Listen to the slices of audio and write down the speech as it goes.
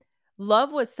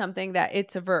love was something that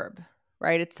it's a verb,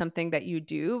 right? It's something that you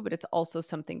do, but it's also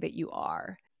something that you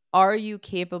are. Are you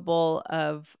capable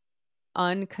of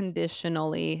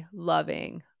unconditionally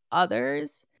loving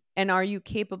others? And are you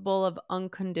capable of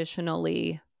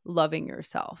unconditionally loving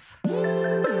yourself?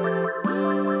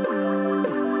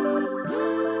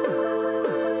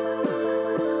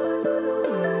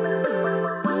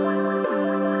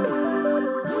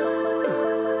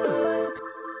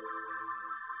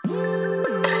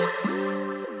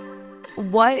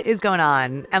 What is going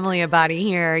on? Emily Abadi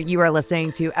here. You are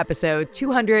listening to episode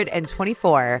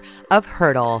 224 of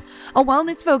Hurdle, a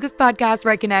wellness-focused podcast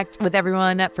where I connect with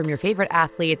everyone from your favorite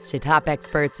athletes to top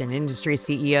experts and industry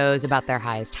CEOs about their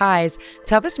highest highs,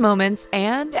 toughest moments,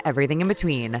 and everything in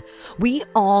between. We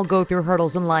all go through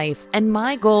hurdles in life, and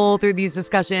my goal through these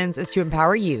discussions is to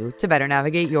empower you to better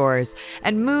navigate yours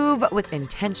and move with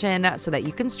intention so that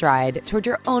you can stride toward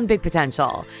your own big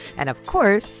potential. And of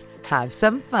course, have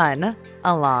some fun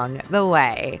along the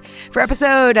way. For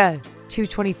episode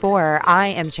 224, I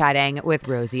am chatting with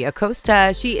Rosie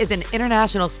Acosta. She is an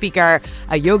international speaker,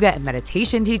 a yoga and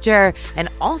meditation teacher, and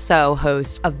also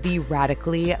host of the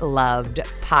Radically Loved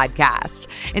podcast.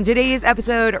 In today's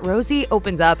episode, Rosie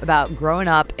opens up about growing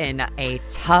up in a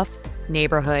tough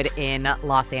neighborhood in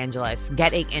Los Angeles,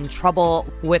 getting in trouble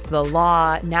with the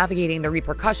law, navigating the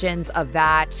repercussions of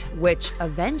that, which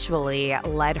eventually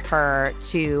led her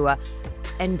to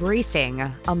embracing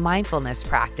a mindfulness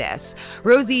practice.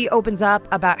 Rosie opens up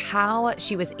about how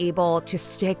she was able to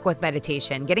stick with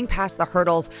meditation, getting past the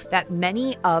hurdles that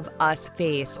many of us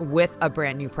face with a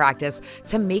brand new practice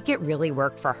to make it really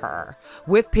work for her.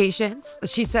 With patience,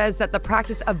 she says that the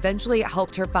practice eventually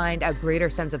helped her find a greater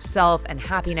sense of self and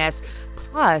happiness,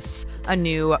 plus a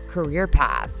new career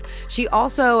path. She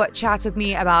also chats with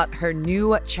me about her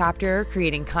new chapter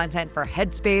creating content for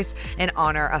Headspace in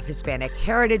honor of Hispanic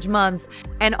Heritage Month,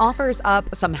 and offers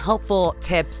up some helpful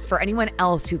tips for anyone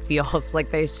else who feels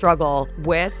like they struggle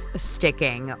with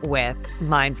sticking with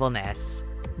mindfulness.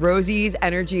 Rosie's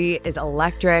energy is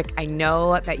electric. I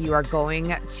know that you are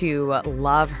going to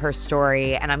love her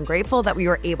story, and I'm grateful that we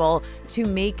were able to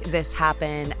make this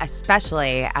happen,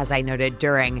 especially as I noted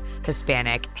during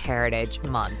Hispanic Heritage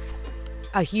Month.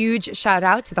 A huge shout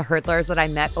out to the hurdlers that I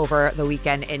met over the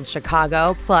weekend in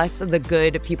Chicago, plus the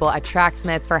good people at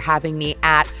Tracksmith for having me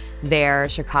at their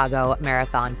Chicago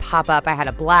Marathon pop-up. I had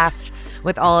a blast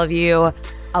with all of you.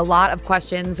 A lot of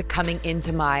questions coming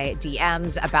into my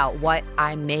DMs about what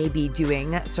I may be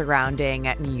doing surrounding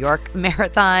New York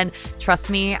Marathon. Trust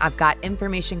me, I've got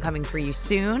information coming for you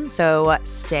soon, so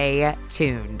stay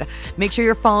tuned. Make sure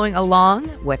you're following along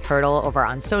with Hurdle over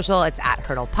on social. It's at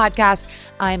Hurdle Podcast.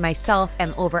 I myself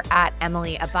am over at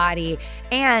Emily Abadi.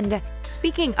 And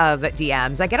speaking of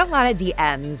DMs, I get a lot of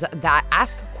DMs that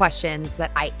ask questions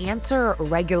that I answer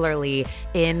regularly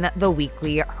in the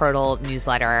weekly Hurdle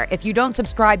newsletter. If you don't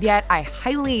subscribe yet, I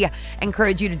highly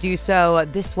encourage you to do so.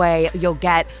 This way, you'll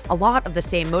get a lot of the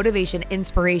same motivation,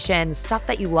 inspiration, stuff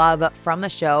that you love from the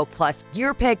show, plus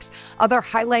gear picks, other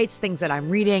highlights, things that I'm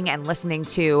reading and listening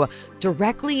to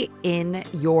directly in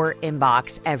your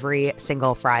inbox every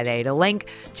single Friday. The link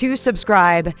to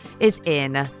subscribe is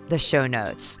in the show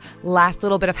notes. Last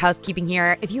little bit of housekeeping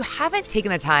here. If you haven't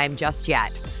taken the time just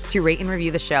yet to rate and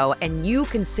review the show and you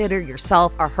consider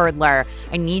yourself a hurdler,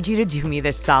 I need you to do me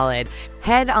this solid.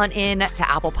 Head on in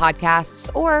to Apple Podcasts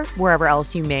or wherever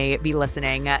else you may be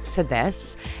listening to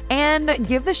this and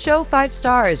give the show 5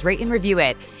 stars, rate and review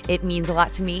it. It means a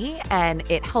lot to me and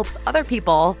it helps other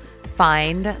people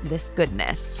find this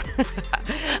goodness.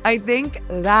 I think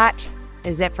that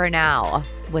is it for now.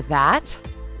 With that,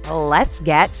 let's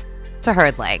get to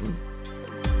hurdling.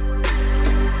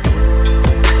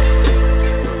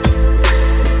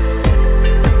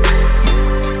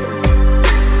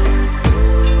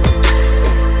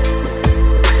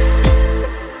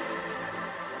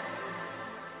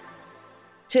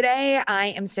 Today, I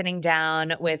am sitting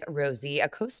down with Rosie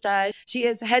Acosta. She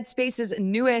is Headspace's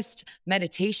newest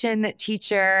meditation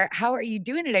teacher. How are you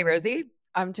doing today, Rosie?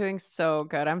 I'm doing so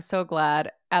good. I'm so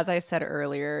glad, as I said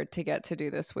earlier, to get to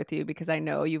do this with you because I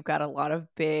know you've got a lot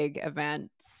of big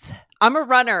events. I'm a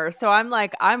runner, so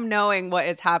I'm knowing what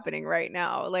is happening right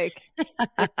now. Like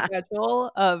the schedule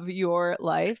of your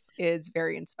life is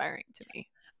very inspiring to me.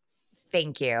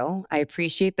 Thank you. I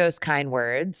appreciate those kind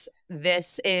words.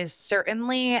 This is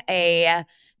certainly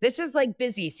this is like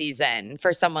busy season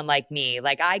for someone like me.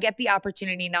 Like I get the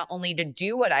opportunity not only to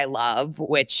do what I love,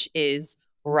 which is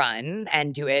run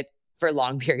and do it for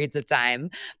long periods of time.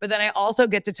 But then I also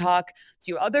get to talk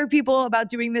to other people about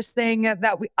doing this thing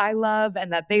that I love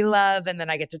and that they love. And then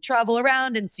I get to travel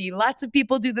around and see lots of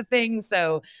people do the thing.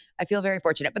 So I feel very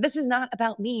fortunate. But this is not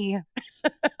about me.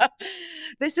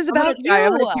 This is I'm gonna about try.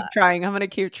 I'm gonna you. keep trying. I'm gonna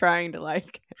keep trying to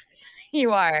like.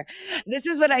 You are. This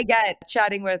is what I get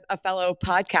chatting with a fellow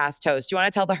podcast host. Do you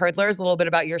want to tell the hurdlers a little bit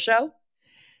about your show?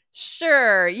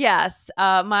 Sure. Yes.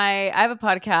 I have a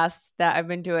podcast that I've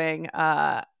been doing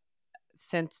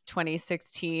since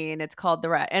 2016. It's called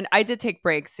and I did take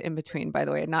breaks in between, by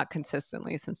the way, not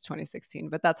consistently since 2016,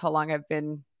 but that's how long I've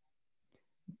been,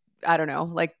 I don't know,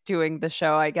 like doing the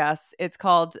show, I guess. It's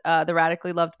called the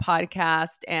Radically Loved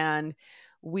Podcast. And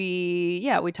we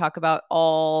talk about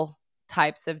all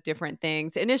types of different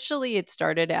things. Initially, it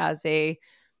started as a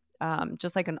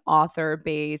just like an author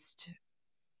based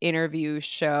interview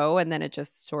show. And then it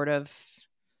just sort of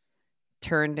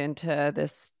turned into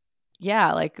this,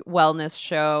 like wellness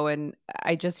show. And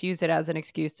I just use it as an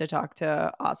excuse to talk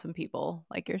to awesome people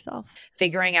like yourself.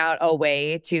 Figuring out a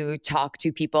way to talk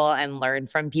to people and learn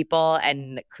from people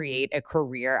and create a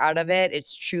career out of it.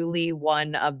 It's truly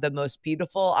one of the most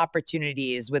beautiful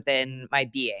opportunities within my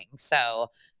being.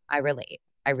 So I relate.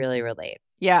 I really relate.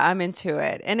 Yeah, I'm into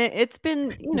it. And it's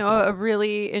been, a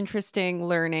really interesting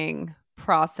learning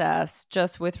process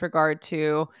just with regard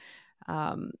to,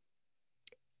 um,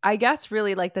 I guess,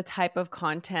 really like the type of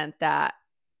content that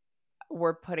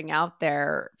we're putting out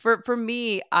there. For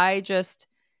me,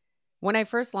 when I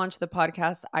first launched the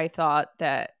podcast, I thought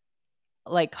that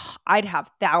like I'd have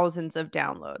thousands of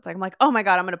downloads. Like, I'm like, oh my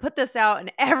God, I'm going to put this out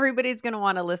and everybody's going to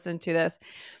want to listen to this.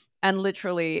 And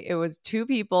literally, it was two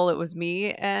people. It was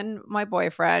me and my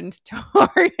boyfriend,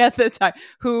 Tori, at the time,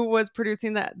 who was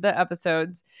producing the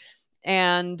episodes.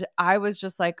 And I was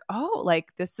just like, oh,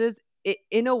 like this is it.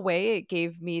 In a way, it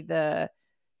gave me the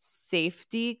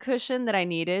safety cushion that I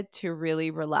needed to really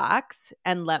relax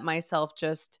and let myself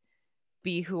just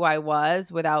be who I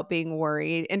was without being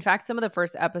worried. In fact, some of the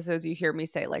first episodes you hear me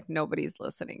say like nobody's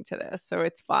listening to this, so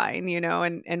it's fine,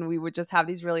 and we would just have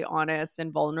these really honest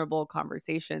and vulnerable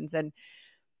conversations, and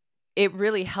it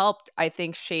really helped, I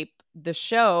think, shape the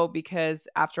show because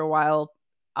after a while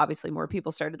obviously more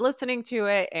people started listening to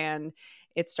it and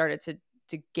it started to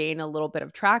gain a little bit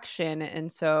of traction. And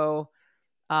so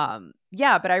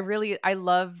but I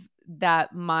love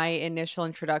that my initial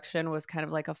introduction was kind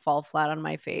of like a fall flat on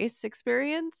my face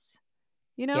experience,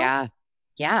 Yeah.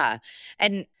 Yeah.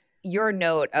 And your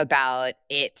note about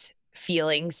it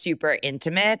feeling super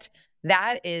intimate,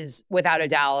 that is without a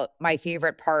doubt my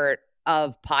favorite part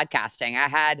of podcasting. I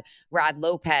had Rad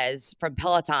Lopez from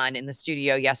Peloton in the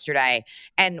studio yesterday,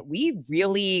 and we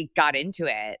really got into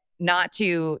it. Not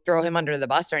to throw him under the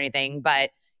bus or anything,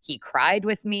 but he cried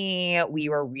with me. We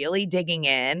were really digging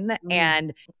in. Mm.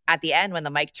 And at the end, when the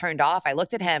mic turned off, I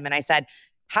looked at him and I said,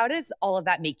 "How does all of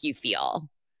that make you feel?"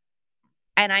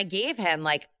 And I gave him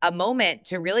like a moment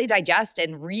to really digest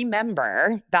and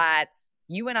remember that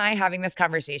you and I having this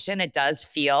conversation, it does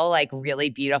feel like really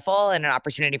beautiful and an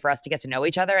opportunity for us to get to know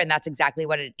each other. And that's exactly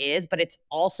what it is. But it's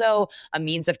also a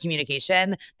means of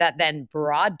communication that then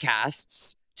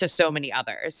broadcasts to so many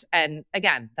others. And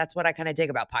again, that's what I kind of dig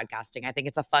about podcasting. I think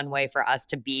it's a fun way for us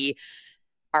to be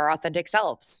our authentic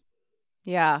selves.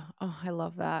 Yeah. Oh, I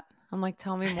love that. I'm like,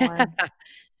 tell me more.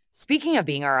 Speaking of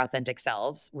being our authentic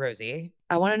selves, Rosie,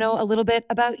 I want to know a little bit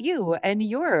about you and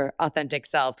your authentic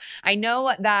self. I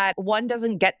know that one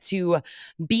doesn't get to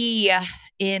be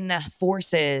in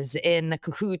forces, in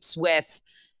cahoots with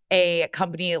a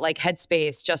company like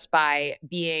Headspace just by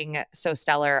being so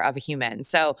stellar of a human.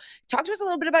 So, talk to us a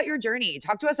little bit about your journey.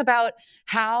 Talk to us about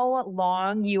how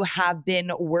long you have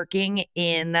been working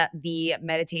in the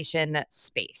meditation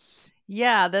space.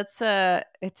 Yeah,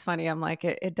 it's funny. I'm like,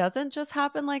 it doesn't just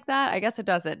happen like that. I guess it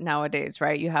doesn't nowadays,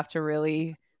 right? You have to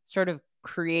really sort of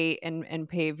create and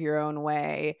pave your own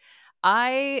way.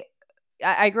 I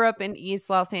I grew up in East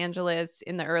Los Angeles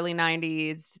in the early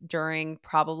 90s during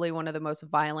probably one of the most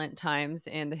violent times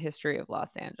in the history of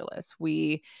Los Angeles.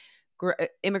 We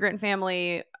immigrant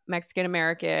family, Mexican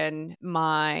American.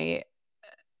 My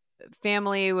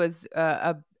family was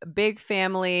a big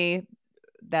family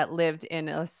that lived in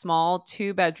a small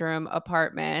 2-bedroom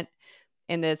apartment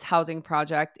in this housing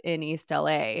project in East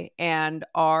LA. And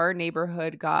our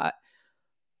neighborhood got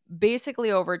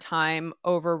basically over time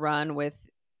overrun with,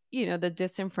 the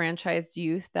disenfranchised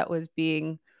youth that was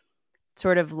being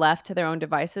sort of left to their own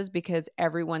devices because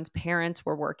everyone's parents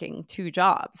were working 2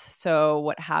 jobs. So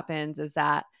what happens is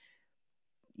that,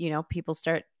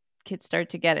 kids start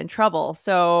to get in trouble.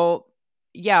 So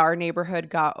yeah, our neighborhood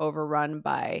got overrun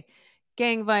by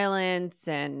gang violence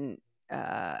and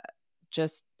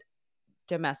just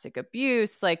domestic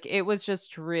abuse. Like it was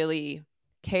just really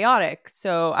chaotic.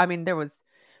 So, I mean, there was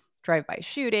drive-by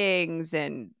shootings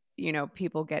and,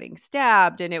 people getting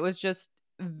stabbed. And it was just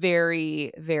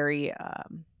very, very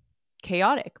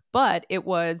chaotic. But it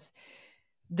was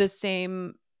the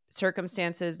same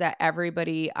circumstances that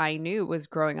everybody I knew was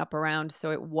growing up around.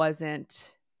 So it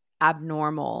wasn't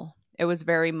abnormal. It was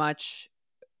very much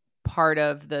part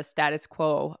of the status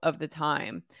quo of the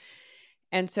time.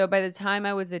 And so by the time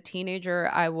I was a teenager,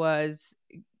 I was,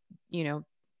 you know,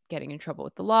 getting in trouble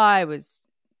with the law. I was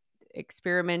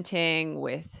experimenting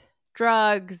with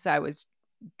drugs. I was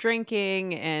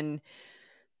drinking and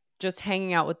just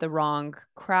hanging out with the wrong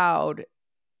crowd,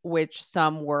 which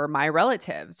some were my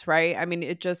relatives, right? I mean,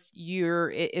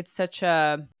 it's such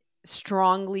a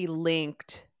strongly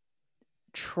linked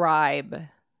tribe,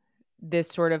 this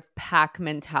sort of pack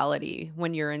mentality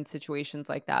when you're in situations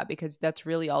like that, because that's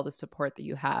really all the support that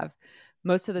you have.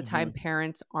 Most of the time,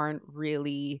 parents aren't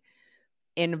really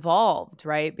involved,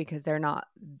 right? Because they're not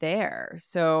there.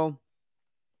 So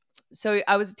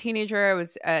I was a teenager. I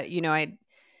was,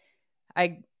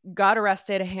 I got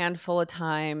arrested a handful of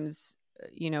times,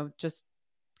 just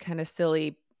kind of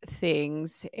silly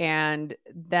things. And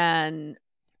then,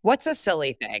 What's a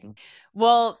silly thing?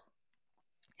 well,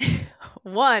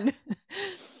 one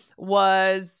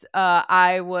was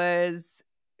I was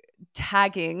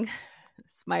tagging.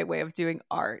 It's my way of doing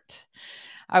art.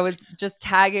 I was just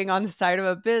tagging on the side of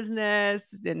a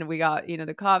business, and we got,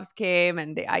 the cops came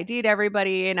and they ID'd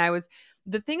everybody. And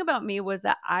the thing about me was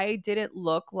that I didn't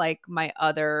look like my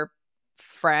other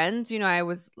friends. I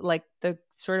was like the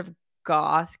sort of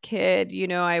goth kid.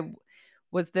 I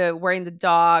was the wearing the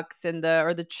Docs and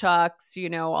the Chucks,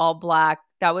 all black.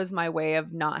 That was my way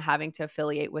of not having to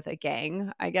affiliate with a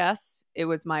gang, I guess. It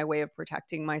was my way of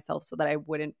protecting myself so that I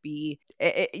wouldn't be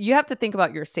you have to think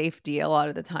about your safety a lot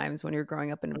of the times when you're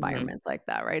growing up in environments like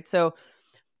that, right? So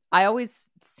I always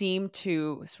seem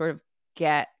to sort of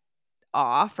get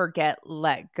off or get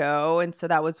let go. And so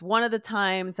that was one of the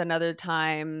times. Another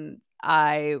time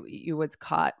I was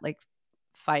caught like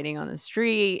fighting on the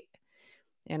street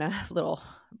in a little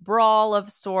brawl of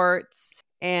sorts.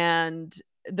 And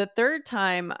the third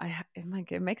time,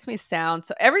 it makes me sound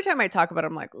so. Every time I talk about it,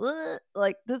 I'm like, ugh,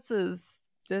 like that's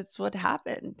what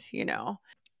happened.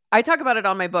 I talk about it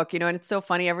on my book. And it's so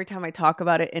funny. Every time I talk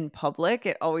about it in public,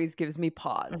 it always gives me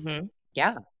pause.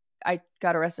 Yeah. I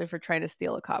got arrested for trying to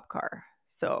steal a cop car.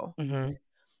 So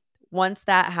once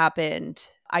that happened,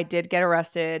 I did get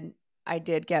arrested. I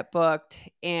did get booked,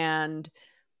 and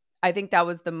I think that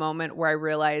was the moment where I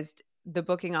realized the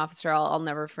booking officer, I'll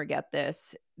never forget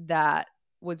this, that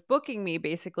was booking me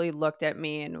basically looked at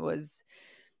me and was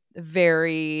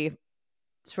very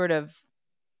sort of,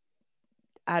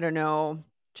 I don't know,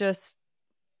 just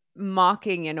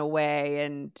mocking in a way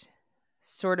and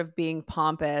sort of being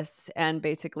pompous, and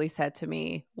basically said to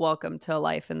me, "Welcome to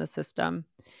life in the system."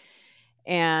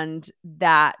 And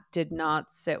that did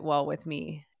not sit well with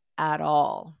me at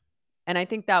all. And I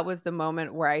think that was the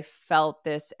moment where I felt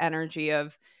this energy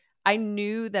of, I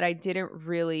knew that I didn't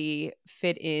really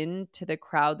fit into the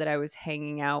crowd that I was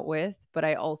hanging out with, but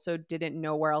I also didn't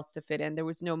know where else to fit in. There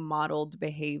was no modeled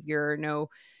behavior, no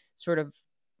sort of,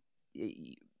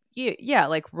 yeah,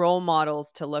 like role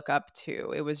models to look up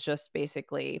to. It was just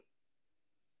basically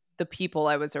the people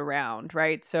I was around,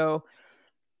 right? So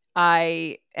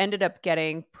I ended up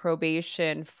getting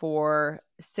probation for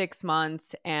 6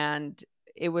 months, and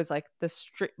it was like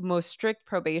the most strict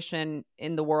probation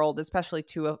in the world, especially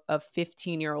to a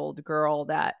 15-year-old girl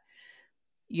that,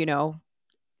 you know,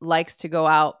 likes to go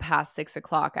out past 6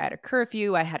 o'clock. I had a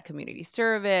curfew, I had community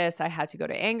service, I had to go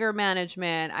to anger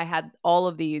management, I had all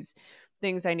of these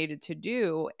things I needed to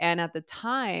do. And at the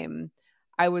time,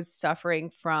 I was suffering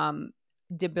from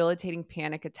debilitating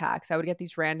panic attacks. I would get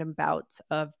these random bouts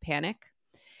of panic.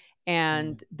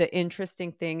 And the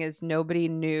interesting thing is, nobody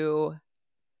knew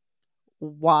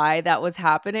why that was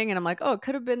happening. And I'm like, oh, it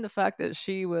could have been the fact that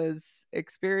she was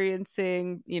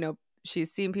experiencing,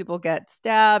 she's seen people get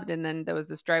stabbed, and then there was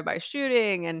this drive-by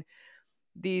shooting and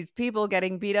these people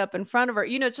getting beat up in front of her.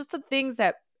 Just the things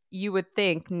that you would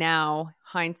think now,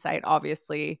 hindsight,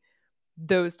 obviously,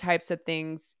 those types of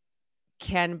things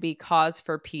can be cause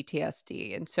for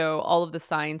PTSD. And so all of the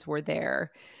signs were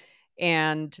there.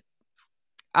 And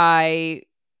I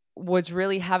was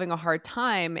really having a hard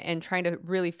time and trying to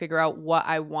really figure out what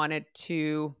I wanted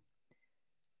to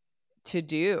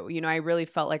do. I really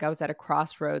felt like I was at a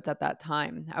crossroads at that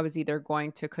time. I was either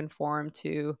going to conform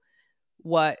to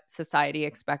what society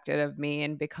expected of me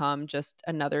and become just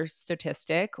another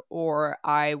statistic, or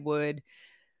I would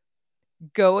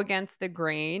go against the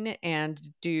grain and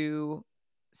do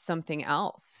something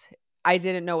else. I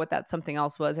didn't know what that something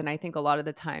else was. And I think a lot of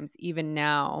the times, even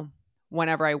now,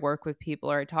 whenever I work with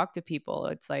people or I talk to people,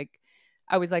 it's like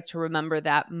I always like to remember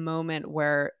that moment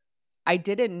where I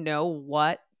didn't know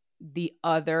what the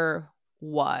other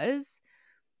was,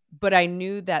 but I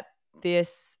knew that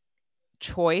this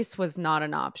choice was not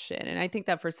an option. And I think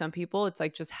that for some people, it's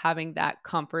like just having that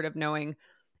comfort of knowing,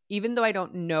 even though I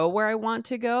don't know where I want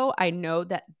to go, I know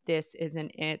that this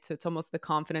isn't it. So it's almost the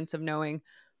confidence of knowing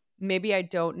maybe I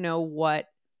don't know what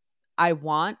I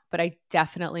want, but I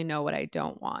definitely know what I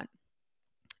don't want.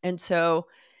 And so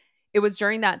it was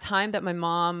during that time that my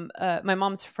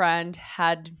mom's friend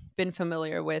had been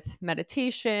familiar with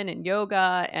meditation and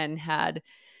yoga and had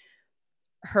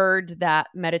heard that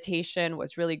meditation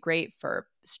was really great for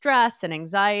stress and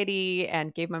anxiety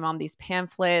and gave my mom these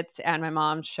pamphlets. And my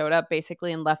mom showed up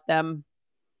basically and left them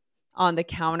on the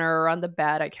counter or on the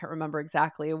bed. I can't remember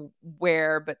exactly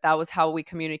where, but that was how we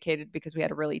communicated because we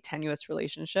had a really tenuous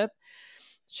relationship.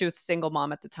 She was a single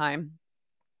mom at the time.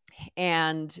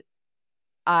 And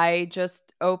I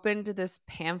just opened this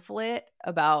pamphlet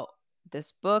about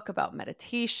this book about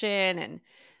meditation, and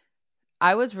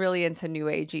I was really into new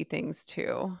agey things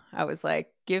too. I was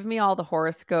like, give me all the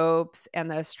horoscopes and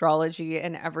the astrology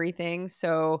and everything.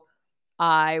 So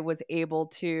I was able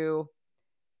to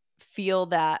feel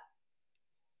that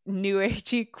new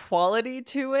agey quality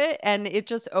to it, and it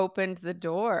just opened the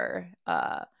door.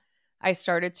 I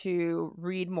started to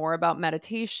read more about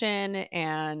meditation,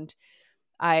 and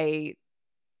I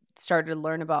started to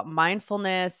learn about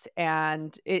mindfulness,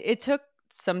 and it took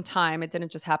some time. It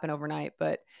didn't just happen overnight,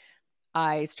 but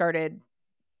I started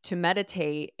to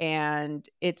meditate, and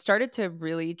it started to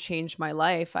really change my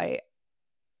life. I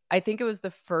think it was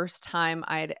the first time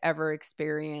I had ever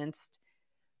experienced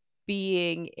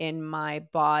being in my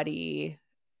body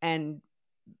and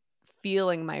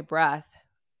feeling my breath,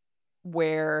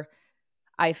 where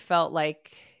I felt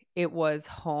like it was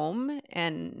home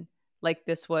and like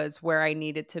this was where I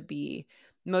needed to be.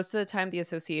 Most of the time, the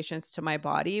associations to my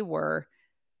body were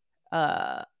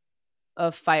uh,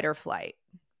 of fight or flight,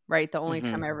 right? The only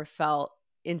time Hmm. I ever felt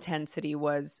intensity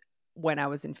was when I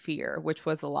was in fear, which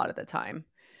was a lot of the time.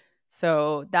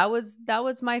 So that was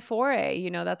my foray.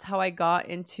 That's how I got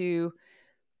into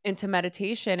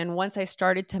meditation. And once I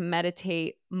started to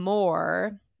meditate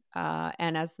more,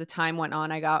 and as the time went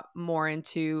on, I got more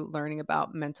into learning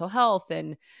about mental health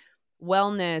and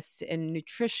wellness and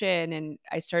nutrition, and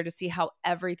I started to see how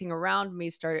everything around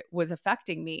me started was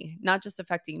affecting me, not just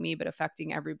affecting me, but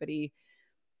affecting everybody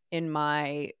in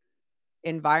my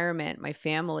environment, my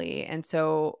family. And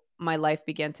so my life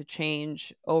began to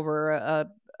change over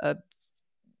a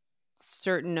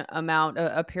certain amount,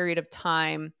 a period of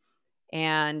time.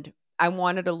 And I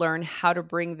wanted to learn how to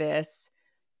bring this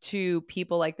to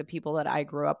people like the people that I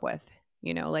grew up with.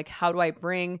 Like, how do I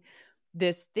bring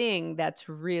this thing that's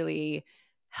really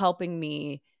helping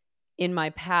me in my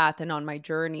path and on my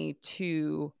journey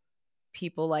to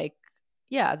people like,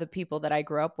 yeah, the people that I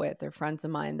grew up with or friends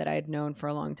of mine that I had known for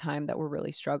a long time that were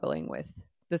really struggling with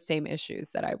the same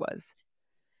issues that I was.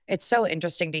 It's so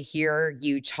interesting to hear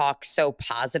you talk so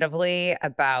positively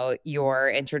about your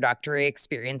introductory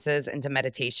experiences into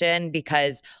meditation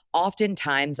because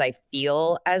oftentimes I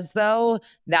feel as though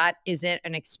that isn't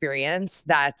an experience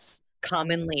that's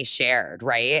commonly shared,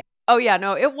 right? Oh yeah,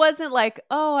 no, it wasn't like,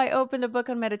 "Oh, I opened a book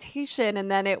on meditation," and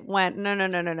then it went, "No, no,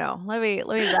 no, no, no. Let me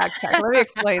backtrack. Let me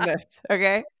explain this,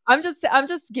 okay?" I'm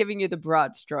just giving you the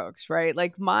broad strokes, right?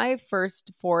 Like, my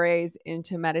first forays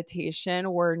into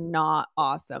meditation were not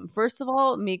awesome. First of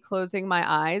all, me closing my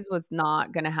eyes was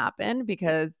not gonna happen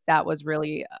because that was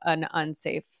really an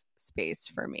unsafe space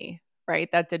for me,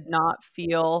 right? That did not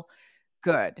feel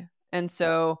good. And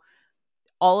so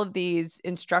all of these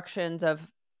instructions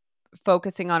of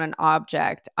focusing on an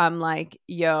object, I'm like,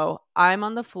 yo, I'm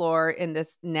on the floor in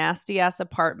this nasty ass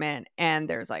apartment and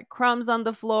there's like crumbs on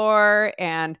the floor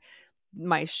and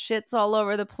my shit's all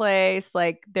over the place.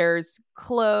 Like there's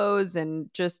clothes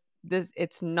and just this,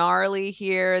 it's gnarly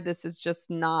here. This is just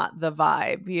not the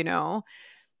vibe.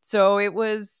 So it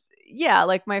was, yeah,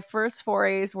 like my first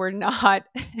forays were not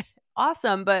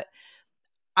awesome, but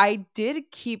I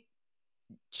did keep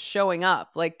showing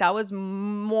up. Like that was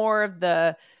more of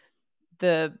the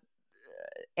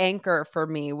anchor for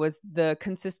me was the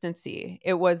consistency.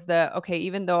 It was the, okay,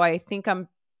 even though I think I'm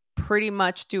pretty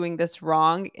much doing this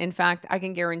wrong, in fact, I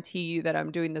can guarantee you that I'm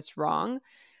doing this wrong.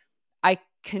 I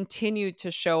continued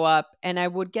to show up and I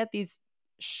would get these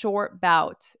short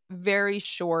bouts, very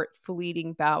short,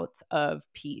 fleeting bouts of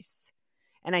peace.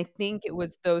 And I think it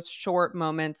was those short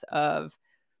moments of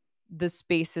the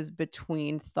spaces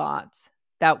between thoughts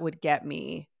that would get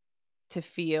me to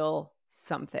feel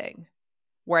something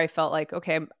where I felt like,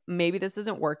 okay, maybe this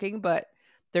isn't working, but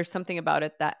there's something about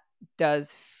it that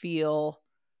does feel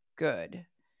good.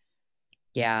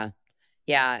 Yeah.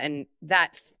 Yeah. And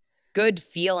that good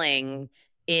feeling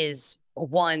is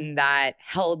one that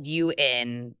held you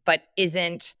in, but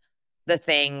isn't the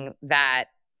thing that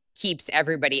keeps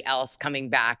everybody else coming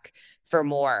back for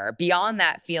more. Beyond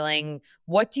that feeling,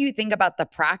 what do you think about the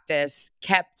practice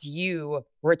kept you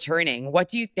returning? What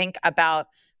do you think about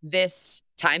this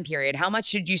time period? How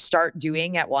much did you start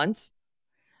doing at once?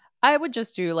 I would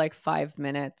just do like 5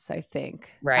 minutes, I think,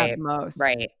 at Right. most.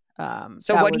 Right.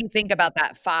 So That what do was, you think about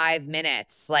that 5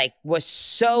 minutes, like, was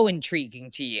so intriguing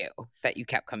to you that you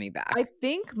kept coming I back?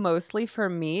 think mostly for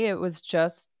me, it was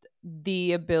just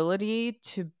the ability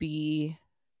to be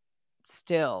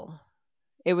still.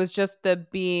 It was just the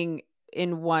being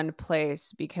in one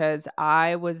place because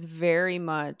I was very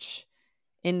much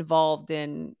involved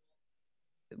in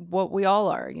what we all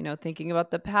are, thinking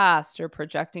about the past or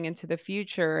projecting into the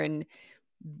future and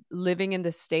living in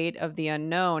the state of the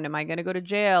unknown. Am I going to go to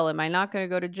jail? Am I not going to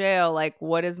go to jail? Like,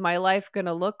 what is my life going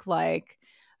to look like?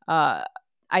 Uh,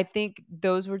 I think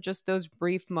those were just those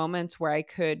brief moments where I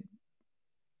could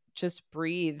just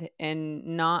breathe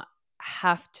and not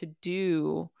have to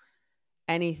do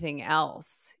anything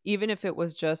else, even if it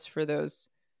was just for those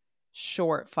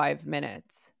short 5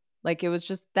 minutes. Like it was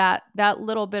just that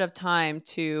little bit of time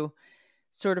to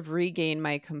sort of regain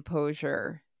my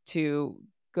composure to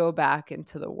go back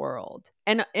into the world.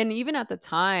 And even at the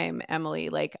time, Emily,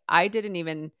 like I didn't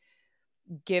even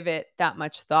give it that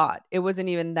much thought. It wasn't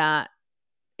even that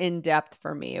in depth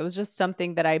for me. It was just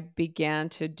something that I began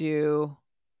to do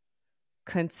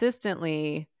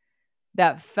consistently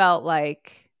that felt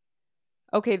like,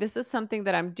 okay, this is something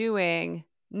that I'm doing.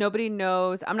 Nobody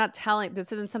knows. I'm not telling,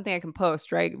 this isn't something I can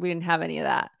post, right? We didn't have any of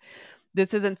that.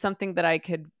 This isn't something that I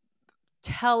could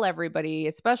tell everybody,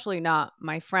 especially not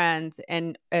my friends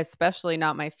and especially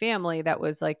not my family that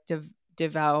was like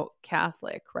devout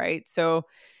Catholic, right? So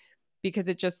because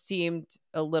it just seemed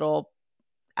a little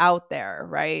out there,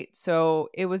 right? So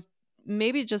it was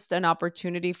maybe just an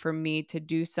opportunity for me to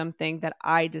do something that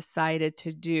I decided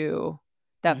to do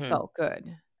that Mhm. felt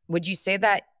good. Would you say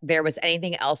that there was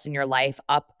anything else in your life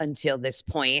up until this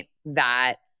point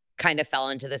that kind of fell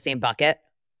into the same bucket?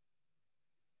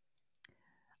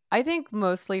 I think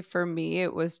mostly for me,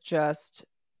 it was just,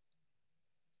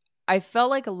 I felt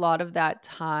like a lot of that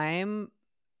time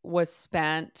was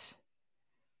spent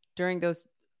during those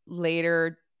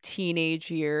later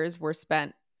teenage years, were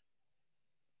spent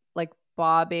like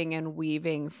bobbing and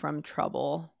weaving from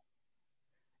trouble.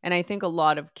 And I think a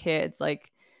lot of kids,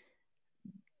 like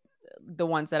the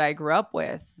ones that I grew up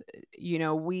with,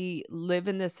 we live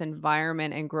in this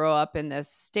environment and grow up in this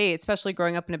state, especially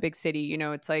growing up in a big city.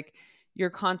 It's like you're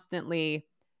constantly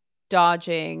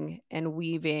dodging and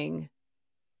weaving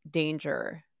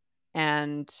danger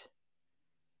and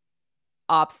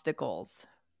obstacles.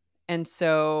 And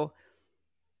so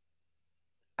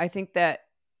I think that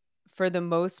for the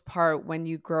most part, when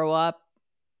you grow up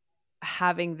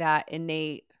having that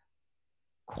innate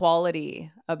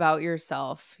quality about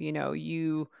yourself,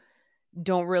 you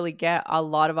don't really get a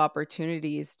lot of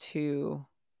opportunities to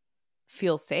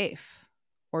feel safe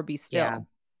or be Yeah. still,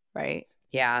 right?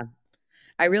 Yeah.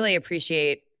 I really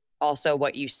appreciate also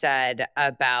what you said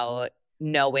about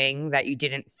knowing that you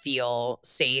didn't feel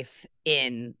safe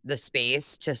in the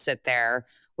space to sit there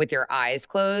with your eyes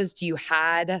closed. You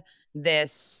had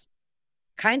this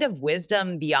kind of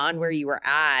wisdom beyond where you were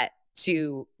at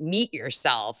to meet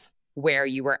yourself where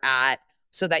you were at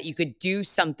so that you could do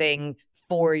something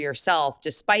for yourself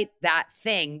despite that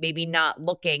thing maybe not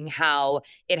looking how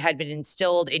it had been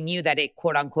instilled in you that it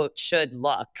quote unquote should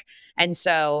look. And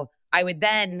so I would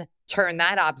then turn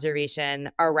that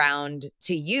observation around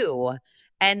to you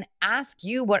and ask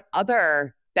you what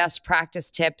other best practice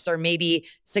tips or maybe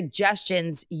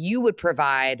suggestions you would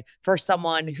provide for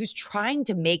someone who's trying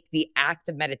to make the act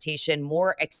of meditation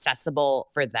more accessible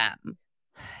for them.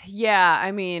 Yeah,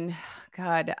 I mean,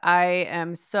 God, I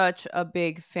am such a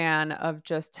big fan of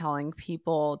just telling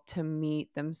people to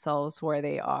meet themselves where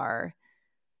they are.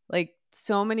 Like,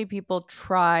 so many people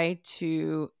try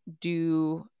to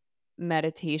do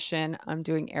meditation, I'm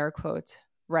doing air quotes,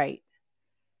 right.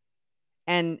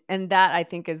 And that I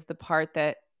think is the part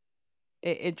that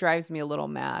it drives me a little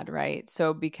mad, right?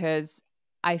 So because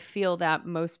I feel that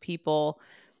most people,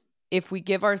 if we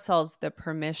give ourselves the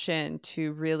permission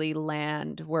to really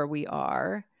land where we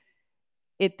are,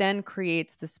 it then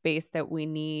creates the space that we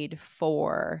need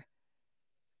for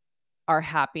our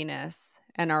happiness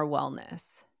and our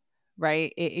wellness,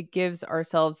 right? It gives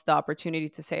ourselves the opportunity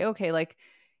to say, okay, like,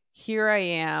 here I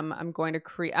am. I'm going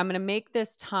to make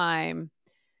this time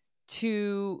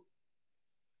to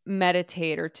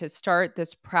meditate or to start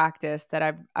this practice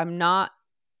that I've not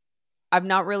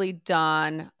really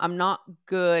done. I'm not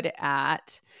good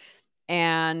at,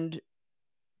 and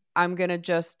I'm going to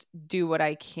just do what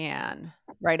I can.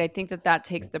 Right. I think that that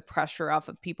takes the pressure off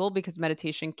of people because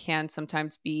meditation can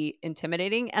sometimes be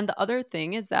intimidating. And the other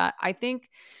thing is that I think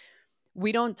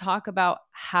we don't talk about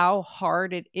how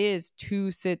hard it is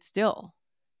to sit still,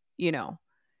 you know,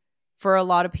 for a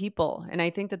lot of people. And I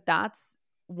think that that's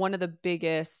one of the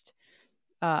biggest,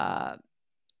 uh,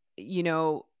 you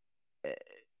know, eh,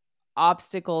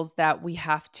 obstacles that we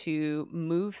have to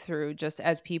move through just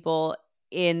as people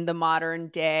in the modern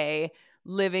day,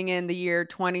 living in the year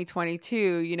 2022.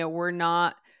 You know, we're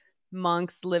not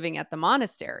monks living at the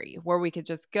monastery where we could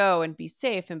just go and be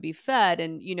safe and be fed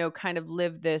and, you know, kind of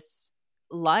live this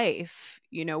life.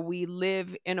 You know, we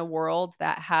live in a world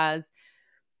that has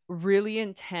really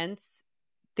intense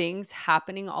things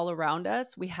happening all around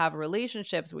us. We have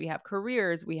relationships, we have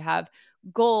careers, we have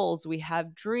goals, we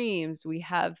have dreams, we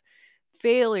have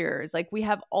failures. Like, we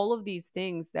have all of these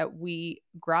things that we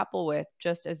grapple with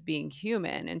just as being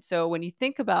human. And so when you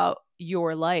think about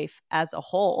your life as a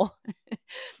whole,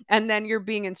 and then you're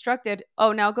being instructed,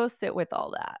 oh, now go sit with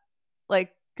all that.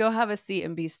 Like, go have a seat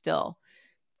and be still.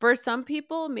 For some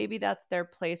people, maybe that's their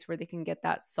place where they can get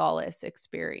that solace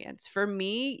experience. For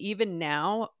me, even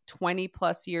now, 20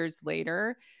 plus years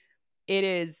later, it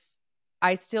is,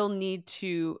 I still need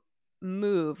to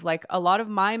move. Like, a lot of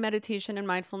my meditation and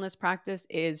mindfulness practice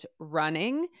is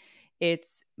running,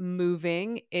 it's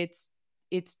moving, it's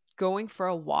going for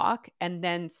a walk and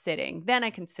then sitting. Then I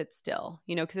can sit still,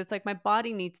 you know, because it's like my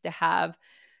body needs to have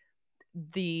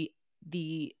the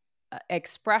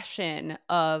expression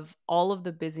of all of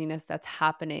the busyness that's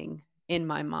happening in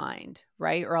my mind,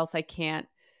 right? Or else I can't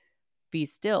be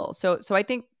still. So I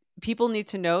think people need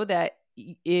to know that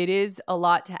it is a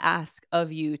lot to ask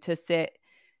of you to sit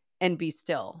and be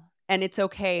still. And it's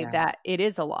okay Yeah. that it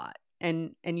is a lot.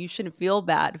 And you shouldn't feel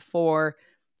bad for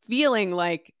feeling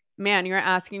like, man, you're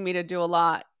asking me to do a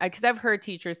lot. Because I've heard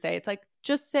teachers say, it's like,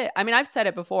 just sit. I mean, I've said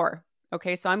it before.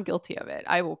 Okay. So I'm guilty of it.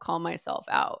 I will call myself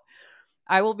out.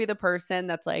 I will be the person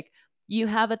that's like, you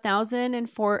have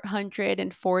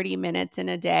 1,440 minutes in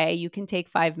a day. You can take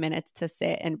 5 minutes to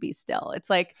sit and be still. It's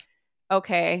like,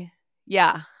 okay,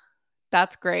 yeah,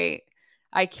 that's great.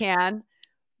 I can,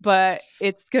 but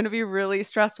it's going to be really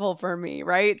stressful for me,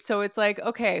 right? So it's like,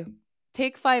 okay,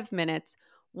 take 5 minutes.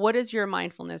 What does your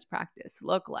mindfulness practice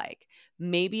look like?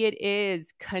 Maybe it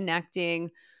is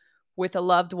connecting with a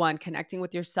loved one, connecting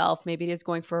with yourself. Maybe it is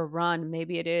going for a run.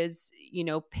 Maybe it is, you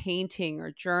know, painting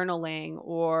or journaling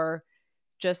or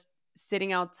just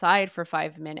sitting outside for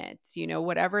 5 minutes, you know,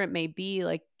 whatever it may be.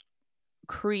 Like,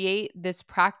 create this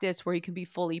practice where you can be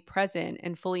fully present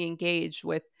and fully engaged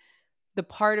with the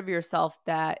part of yourself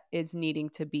that is needing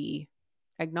to be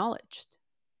acknowledged.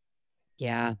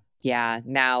 Yeah. Yeah.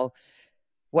 Now,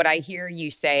 what I hear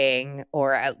you saying,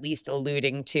 or at least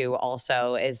alluding to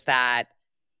also, is that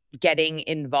getting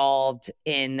involved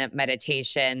in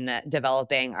meditation,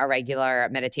 developing a regular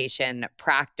meditation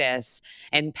practice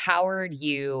empowered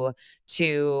you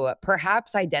to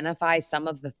perhaps identify some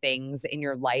of the things in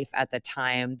your life at the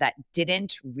time that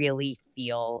didn't really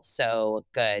feel so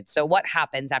good. So, what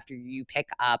happens after you pick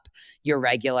up your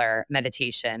regular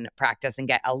meditation practice and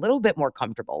get a little bit more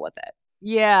comfortable with it?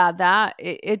 Yeah, that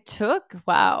it took,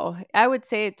 wow. I would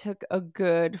say it took a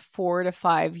good 4 to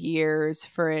 5 years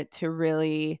for it to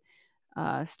really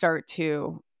start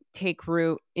to take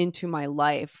root into my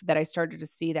life, that I started to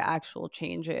see the actual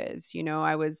changes. You know,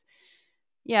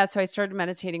 so I started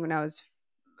meditating when I was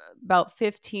about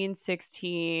 15,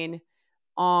 16,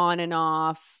 on and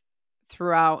off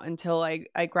throughout until I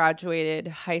graduated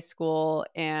high school.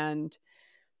 And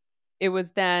it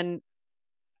was then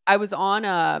I was on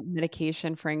a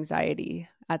medication for anxiety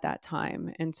at that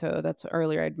time. And so that's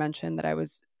earlier I'd mentioned that I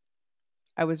was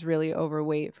really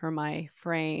overweight for my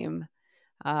frame.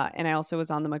 And I also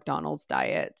was on the McDonald's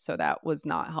diet. So that was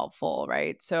not helpful,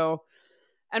 right? So,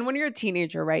 and when you're a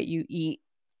teenager, right, you eat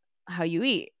how you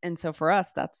eat. And so for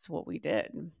us, that's what we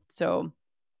did. So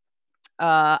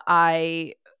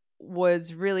I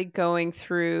was really going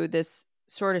through this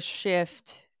sort of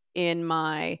shift in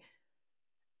my,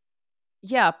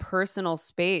 yeah, personal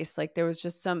space. Like, there was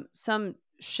just some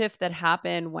shift that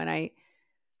happened when I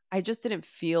just didn't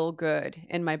feel good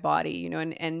in my body, you know,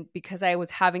 and because I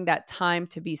was having that time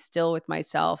to be still with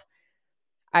myself,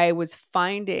 I was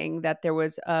finding that there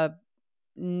was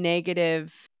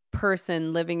negative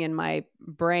person living in my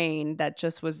brain that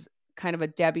just was kind of a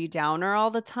Debbie Downer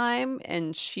all the time.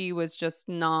 And she was just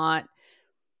not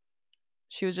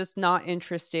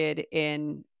interested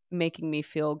in making me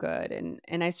feel good.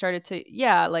 And I started to,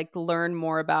 yeah, like learn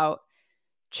more about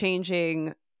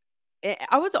changing.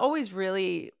 I was always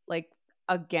really like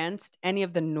against any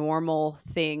of the normal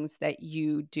things that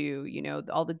you do,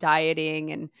 all the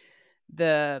dieting and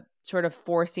the sort of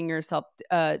forcing yourself,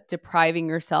 depriving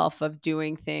yourself of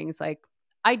doing things. Like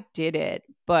I did it,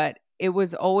 but it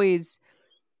always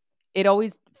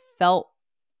felt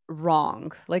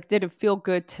wrong. Like, did it feel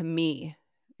good to me?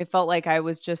 It felt like I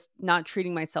was just not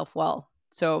treating myself well.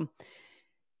 So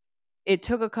it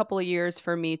took a couple of years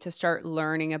for me to start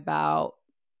learning about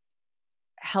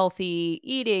healthy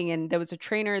eating. And there was a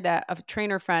trainer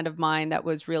friend of mine that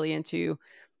was really into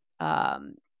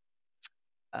um,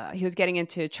 he was getting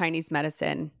into Chinese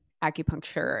medicine,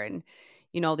 acupuncture, and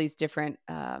all these different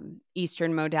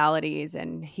Eastern modalities.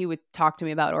 And he would talk to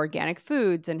me about organic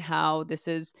foods and how this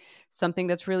is something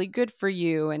that's really good for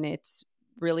you and it's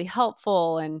really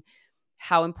helpful and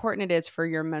how important it is for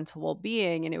your mental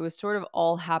well-being. And it was sort of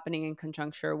all happening in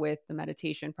conjuncture with the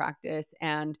meditation practice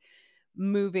and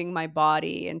moving my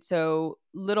body. And so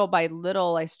little by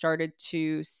little, I started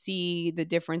to see the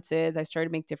differences. I started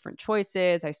to make different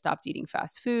choices. I stopped eating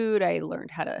fast food. I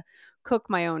learned how to cook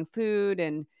my own food.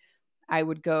 And I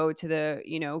would go to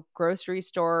the, grocery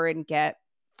store and get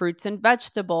fruits and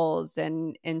vegetables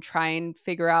and try and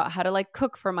figure out how to like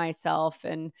cook for myself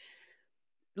and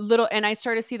I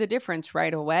started to see the difference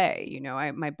right away.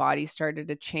 My body started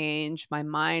to change, my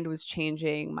mind was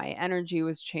changing, my energy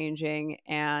was changing,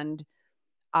 and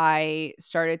and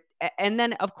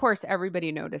then of course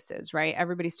everybody notices, right?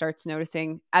 Everybody starts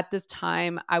noticing. At this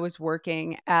time, I was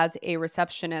working as a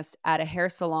receptionist at a hair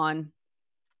salon,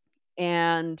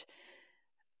 and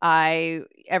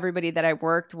everybody that I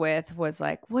worked with was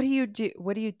like, what do you do?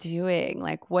 What are you doing?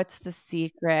 Like, what's the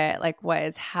secret? Like, what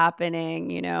is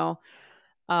happening? Um,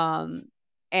 How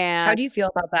and do you feel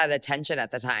about that attention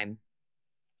at the time?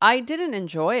 I didn't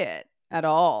enjoy it at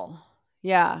all.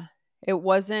 Yeah. It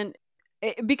wasn't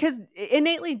because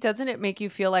innately doesn't it make you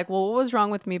feel like, well, what was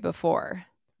wrong with me before?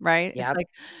 Right? It's Yep. like,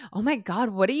 oh my God,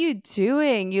 what are you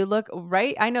doing? You look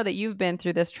right. I know that you've been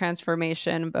through this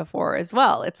transformation before as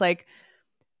well. It's like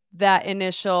that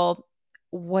initial,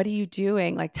 what are you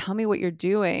doing? Like, tell me what you're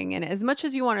doing. And as much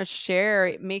as you want to share,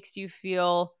 it makes you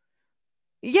feel,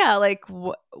 yeah, like,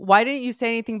 why didn't you say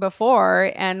anything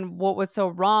before? And what was so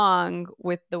wrong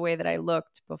with the way that I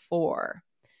looked before?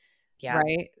 Yep.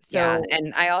 Right. Yeah, So,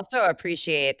 and I also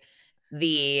appreciate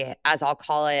as I'll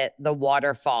call it, the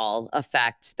waterfall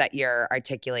effect that you're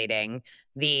articulating.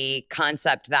 The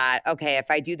concept that, okay,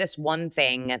 if I do this one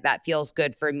thing that feels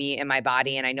good for me and my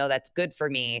body, and I know that's good for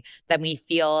me, then we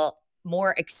feel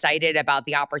more excited about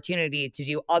the opportunity to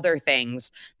do other things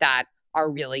that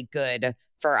are really good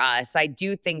for us. I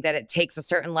do think that it takes a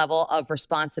certain level of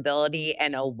responsibility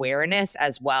and awareness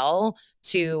as well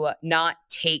to not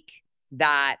take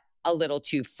that a little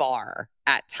too far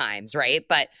at times, right?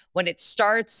 But when it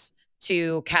starts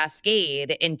to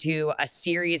cascade into a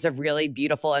series of really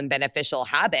beautiful and beneficial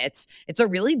habits, it's a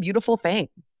really beautiful thing.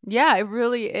 yeah, it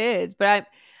really is. But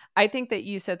I think that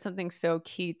you said something so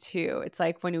key too. It's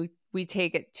like when we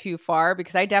take it too far,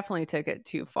 because I definitely took it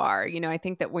too far. I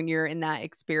think that when you're in that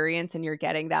experience and you're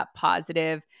getting that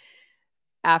positive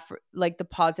like the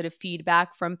positive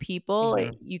feedback from people,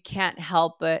 Mhm. you can't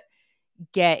help but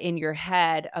get in your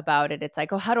head about it. It's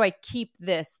like, oh, how do I keep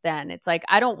this then? It's like,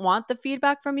 I don't want the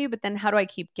feedback from you, but then how do I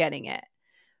keep getting it?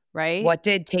 Right. What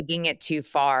did taking it too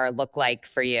far look like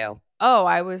for you? Oh,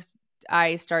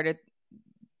 I started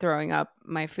throwing up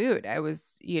my food. I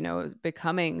was,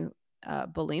 becoming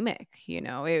bulimic.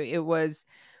 It was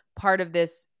part of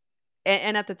this.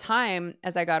 And at the time,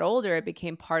 as I got older, it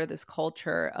became part of this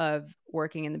culture of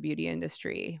working in the beauty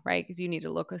industry, right? Because you need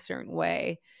to look a certain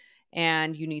way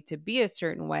and you need to be a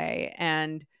certain way.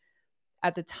 And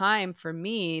at the time for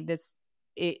me,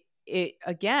 it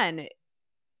again,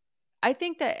 I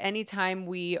think that anytime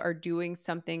we are doing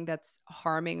something that's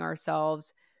harming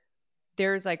ourselves,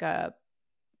 there's like a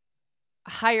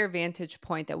higher vantage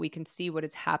point that we can see what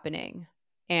is happening.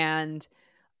 And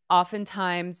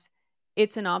oftentimes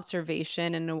it's an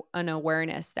observation and an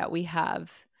awareness that we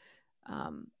have,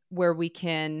 where we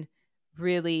can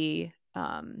really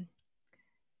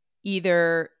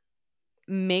either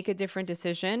make a different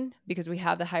decision because we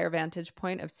have the higher vantage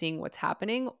point of seeing what's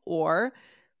happening, or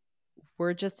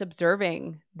we're just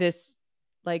observing this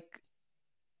like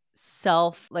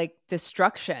self like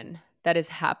destruction that is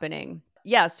happening.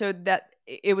 Yeah, so that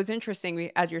it was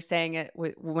interesting as you're saying it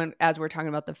as we're talking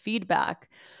about the feedback,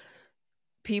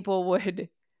 people would,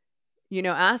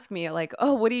 ask me like,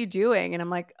 "Oh, what are you doing?" And I'm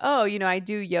like, "Oh, I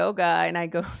do yoga and I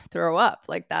go throw up.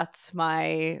 Like that's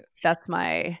my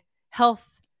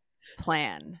health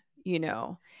plan.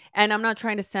 And I'm not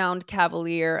trying to sound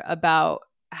cavalier about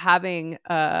having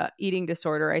a eating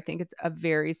disorder. I think it's a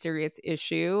very serious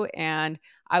issue, and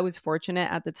I was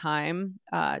fortunate at the time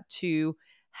to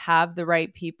have the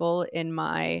right people in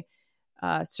my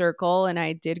circle, and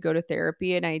I did go to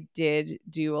therapy, and I did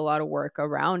do a lot of work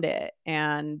around it.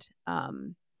 And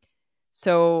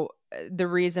so the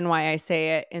reason why I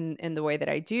say it in the way that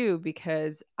I do,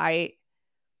 because I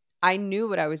knew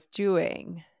what I was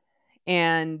doing.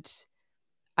 And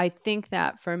I think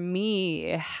that for me,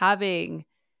 having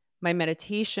my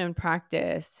meditation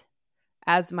practice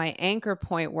as my anchor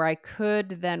point where I could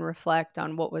then reflect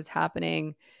on what was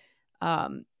happening,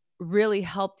 um, really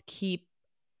helped keep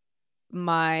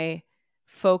my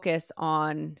focus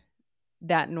on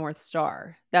that North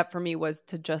Star. That for me was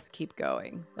to just keep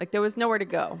going. Like there was nowhere to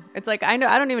go. It's like, I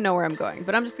don't even know where I'm going,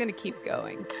 but I'm just going to keep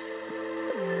going.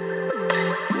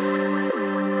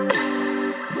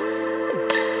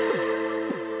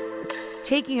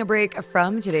 Taking a break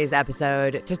from today's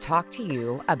episode to talk to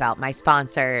you about my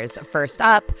sponsors. First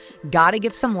up, gotta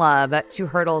give some love to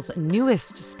Hurdle's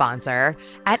newest sponsor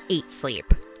at 8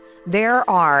 Sleep. There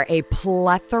are a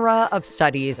plethora of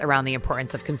studies around the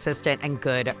importance of consistent and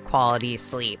good quality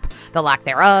sleep, the lack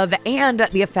thereof, and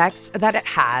the effects that it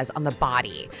has on the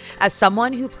body. As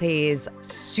someone who pays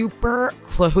super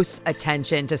close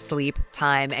attention to sleep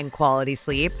time and quality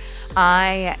sleep,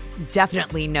 I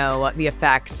definitely know the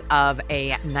effects of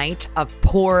a night of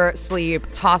poor sleep,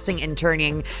 tossing and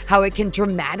turning, how it can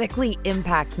dramatically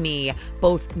impact me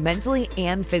both mentally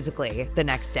and physically the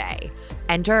next day.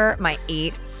 Enter my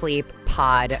 8 Sleep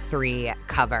Pod 3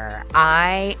 cover.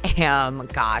 I am,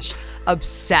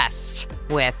 obsessed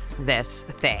with this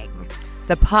thing.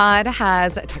 The pod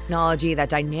has technology that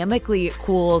dynamically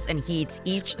cools and heats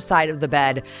each side of the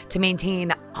bed to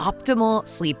maintain optimal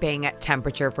sleeping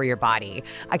temperature for your body.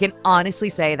 I can honestly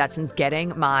say that since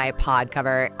getting my pod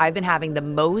cover, I've been having the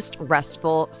most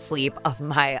restful sleep of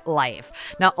my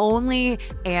life. Not only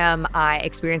am I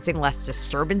experiencing less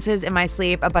disturbances in my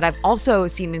sleep, but I've also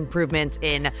seen improvements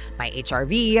in my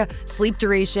HRV, sleep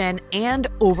duration, and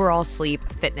overall sleep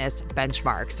fitness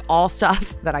benchmarks, all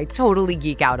stuff that I totally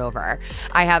geek out over.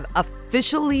 I have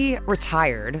officially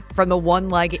retired from the one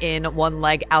leg in, one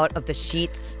leg out of the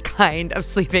sheets kind of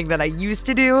sleeping that I used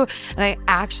to do. And I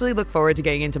actually look forward to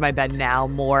getting into my bed now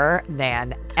more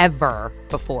than ever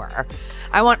before.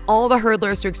 I want all the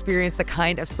hurdlers to experience the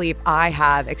kind of sleep I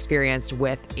have experienced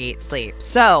with 8 Sleep.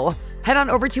 So head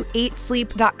on over to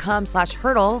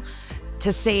 8sleep.com/hurdle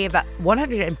to save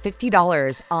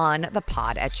 $150 on the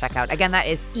pod at checkout. Again, that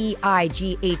is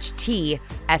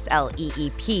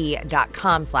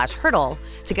EIGHTSLEEP.com/hurdle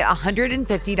to get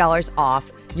 $150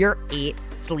 off your 8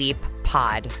 Sleep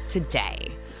pod today.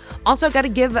 Also, got to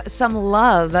give some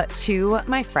love to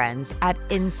my friends at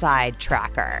Inside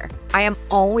Tracker. I am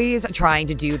always trying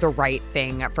to do the right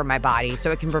thing for my body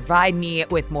so it can provide me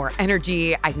with more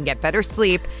energy, I can get better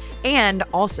sleep, and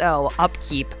also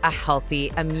upkeep a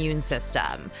healthy immune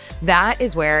system. That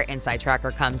is where Inside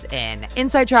Tracker comes in.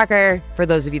 Inside Tracker, for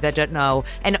those of you that don't know,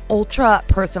 an ultra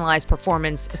personalized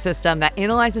performance system that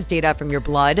analyzes data from your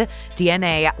blood,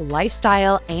 DNA,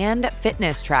 lifestyle, and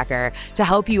fitness tracker to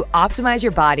help you optimize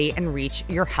your body and reach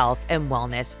your health and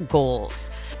wellness goals.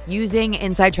 Using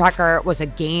Inside Tracker was a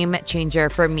game changer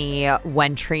for me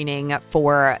when training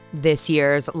for this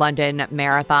year's London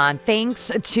Marathon,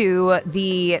 thanks to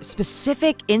the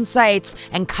specific insights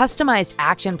and customized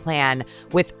action plan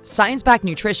with science-backed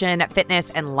nutrition,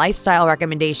 fitness, and lifestyle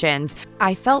recommendations.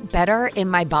 I felt better in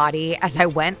my body as I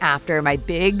went after my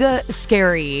big,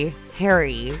 scary,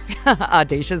 hairy,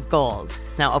 audacious goals.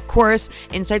 Now, of course,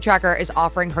 Inside Tracker is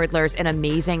offering hurdlers an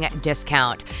amazing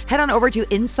discount. Head on over to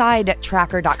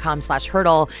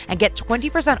insidetracker.com/hurdle and get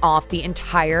 20% off the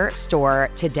entire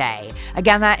store today.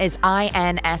 Again, that is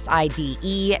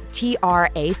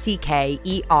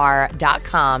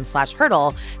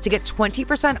INSIDETRACKER.com/hurdle to get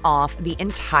 20% off the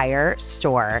entire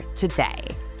store today.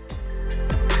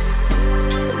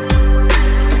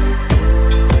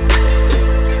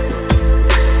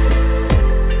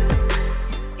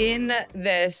 In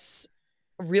this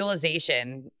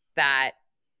realization that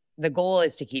the goal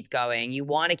is to keep going, you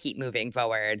want to keep moving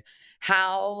forward,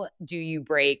 how do you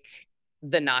break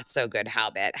the not so good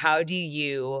habit? How do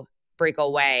you break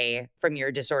away from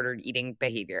your disordered eating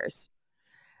behaviors?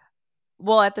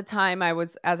 Well, at the time I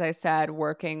was, as I said,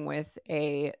 working with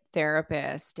a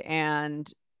therapist,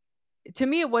 and to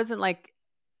me it wasn't like,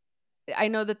 I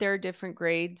know that there are different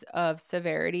grades of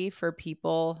severity for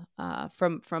people,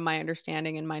 from my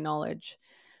understanding and my knowledge.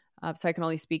 So I can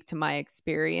only speak to my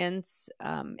experience.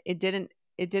 It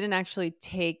didn't actually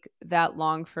take that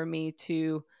long for me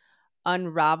to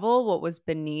unravel what was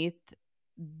beneath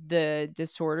the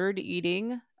disordered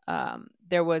eating.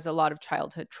 There was a lot of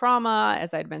childhood trauma,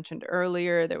 as I'd mentioned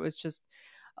earlier. There was just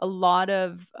a lot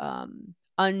of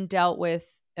undealt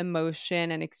with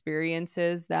emotion and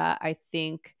experiences that I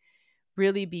think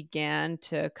really began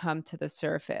to come to the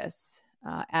surface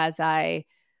as I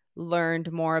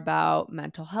learned more about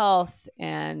mental health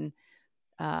and,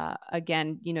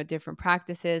 again, different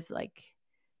practices like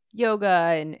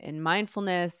yoga and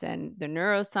mindfulness and the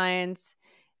neuroscience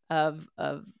of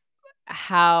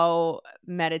how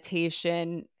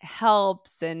meditation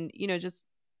helps. And just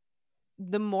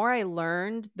the more I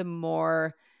learned, the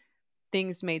more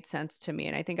things made sense to me.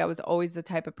 And I think I was always the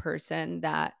type of person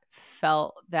that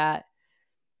felt that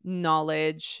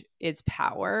knowledge is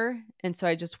power. And so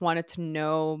I just wanted to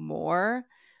know more.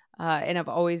 And I've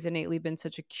always innately been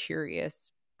such a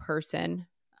curious person.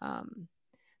 Um,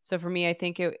 so for me, I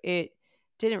think it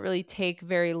didn't really take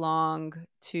very long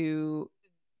to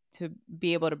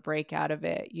be able to break out of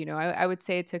it. I would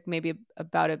say it took maybe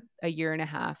about a year and a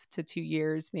half to 2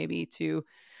 years, maybe to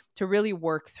really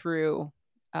work through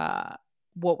uh,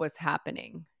 what was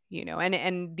happening.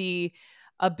 And the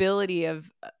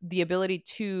ability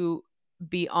to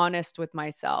be honest with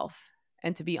myself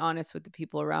and to be honest with the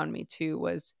people around me too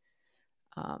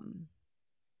um,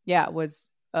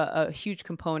 was a huge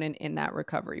component in that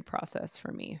recovery process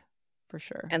for me, for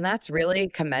sure. And that's really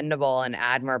commendable and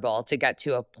admirable to get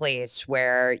to a place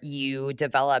where you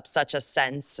develop such a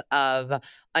sense of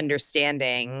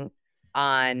understanding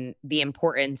on the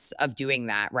importance of doing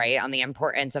that, right? On the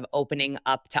importance of opening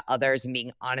up to others and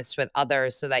being honest with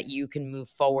others so that you can move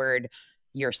forward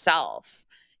yourself.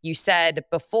 You said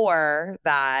before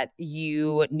that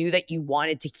you knew that you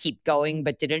wanted to keep going,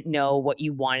 but didn't know what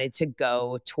you wanted to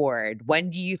go toward. When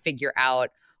do you figure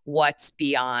out what's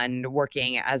beyond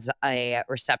working as a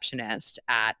receptionist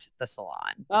at the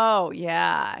salon? Oh,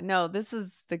 yeah. No, this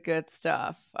is the good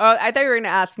stuff. Oh, I thought you were going to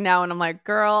ask now, and I'm like,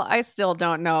 girl, I still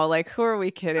don't know. Like, who are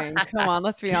we kidding? Come on,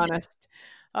 let's be honest.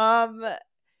 Um,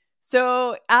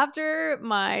 so after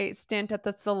my stint at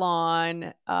the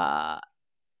salon,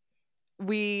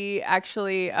 we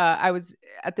actually, I was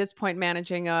at this point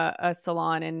managing a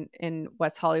salon in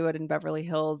West Hollywood and Beverly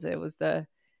Hills. It was the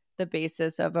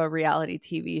basis of a reality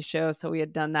TV show. So we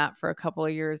had done that for a couple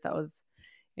of years. That was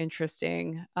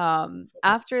interesting.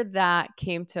 After that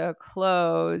came to a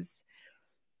close,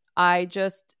 I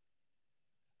just,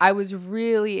 I was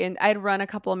really in, I'd run a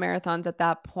couple of marathons at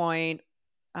that point.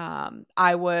 I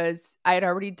had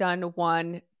already done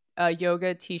one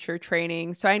yoga teacher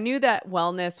training. So I knew that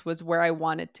wellness was where I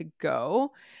wanted to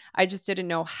go. I just didn't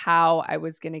know how I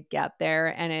was going to get there.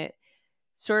 And it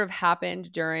sort of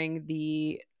happened during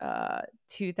the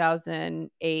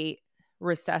 2008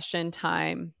 recession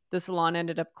time. The salon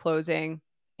ended up closing,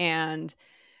 and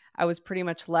I was pretty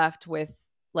much left with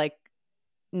like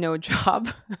no job.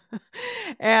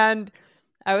 And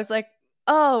I was like,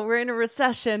 oh, we're in a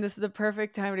recession. This is the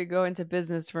perfect time to go into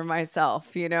business for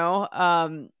myself.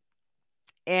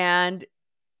 And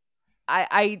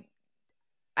I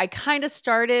I kind of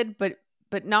started,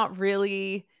 but not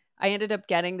really. I ended up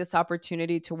getting this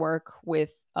opportunity to work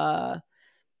with a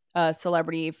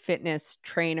celebrity fitness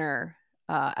trainer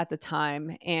at the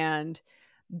time, and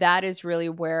that is really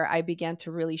where I began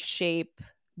to really shape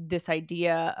this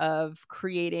idea of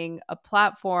creating a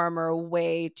platform or a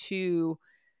way to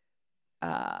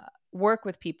uh, work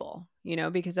with people.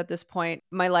 Because at this point,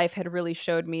 my life had really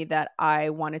showed me that I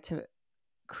wanted to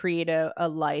create a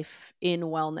life in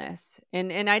wellness.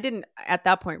 And I didn't at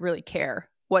that point really care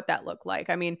what that looked like.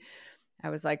 I mean, I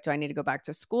was like, do I need to go back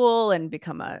to school and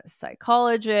become a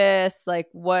psychologist? Like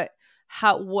what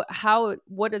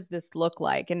does this look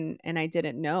like? And I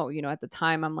didn't know. At the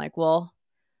time I'm like, well,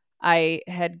 I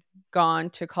had gone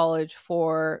to college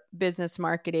for business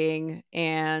marketing,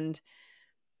 and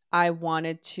I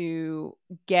wanted to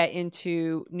get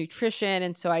into nutrition.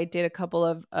 And so I did a couple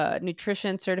of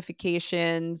nutrition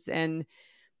certifications. And,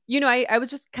 I was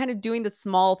just kind of doing the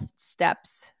small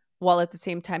steps while at the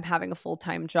same time having a full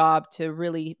time job to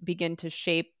really begin to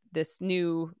shape this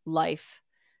new life.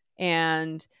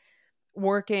 And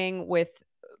working with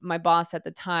my boss at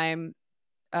the time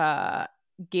uh,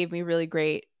 gave me really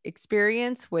great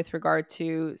experience with regard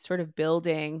to sort of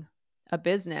building a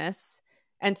business.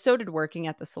 And so did working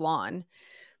at the salon.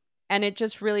 And it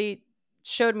just really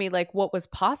showed me like what was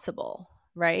possible,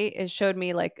 right? It showed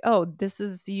me like, oh, this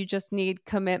is, you just need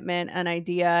commitment, an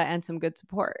idea, and some good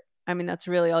support. I mean, that's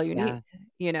really all you need, Yeah.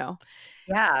 you know?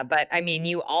 Yeah, but I mean,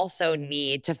 you also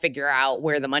need to figure out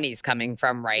where the money's coming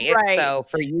from, right? Right. So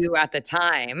for you at the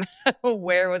time,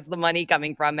 where was the money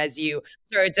coming from as you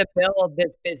started to build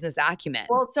this business acumen?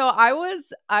 Well, so I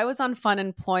was on fun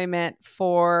employment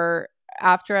for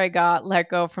after I got let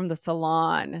go from the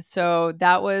salon. So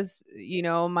that was,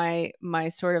 my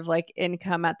sort of like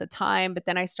income at the time, but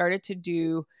then I started to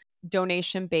do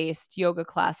donation-based yoga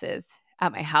classes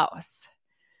at my house.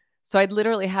 So I'd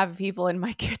literally have people in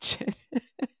my kitchen.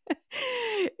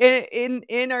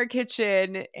 In our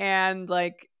kitchen, and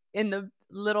like in the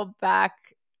little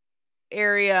back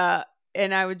area,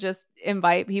 and I would just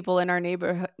invite people in our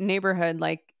neighborhood,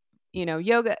 like,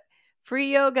 yoga,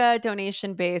 free yoga,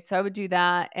 donation based. So I would do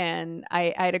that, and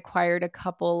I'd acquired a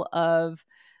couple of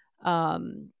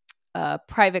um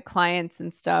private clients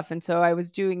and stuff, and so I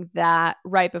was doing that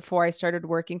right before I started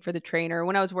working for the trainer.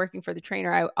 When I was working for the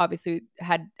trainer, I obviously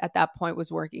had, at that point,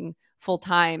 was working full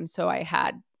time, so I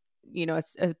had,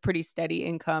 a pretty steady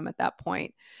income at that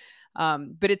point.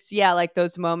 But it's, yeah, like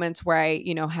those moments where I,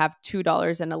 have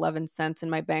 $2.11 in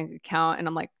my bank account, and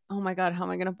I'm like, oh my God, how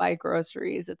am I going to buy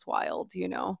groceries? It's wild.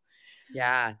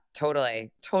 Yeah,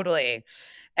 totally, totally.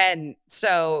 And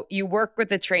so you work with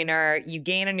the trainer, you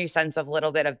gain a new sense of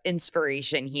little bit of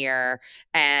inspiration here,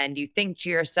 and you think to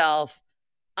yourself,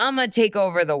 I'm gonna take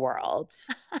over the world.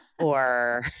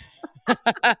 Or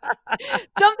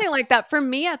Something like that. For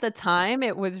me at the time,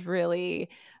 it was really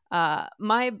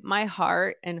my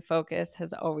heart and focus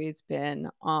has always been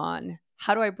on,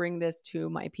 how do I bring this to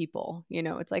my people?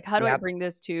 It's like, how do I Yep. bring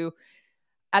this to,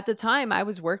 at the time I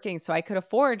was working, so I could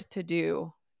afford to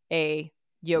do a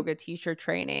yoga teacher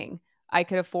training. I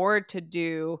could afford to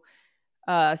do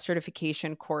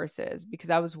certification courses because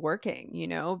I was working,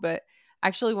 but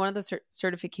actually one of the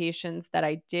certifications that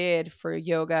I did for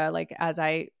yoga, like as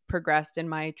I progressed in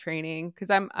my training, because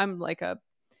I'm like a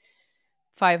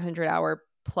 500-hour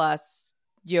plus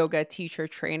yoga teacher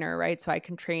trainer, right? So I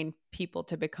can train people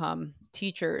to become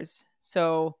teachers.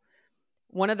 So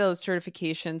one of those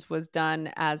certifications was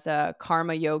done as a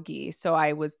karma yogi. So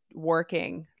I was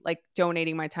working, like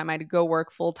donating my time. I'd go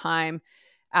work full time.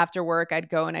 After work, I'd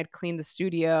go and I'd clean the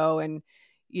studio and,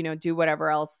 do whatever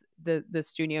else the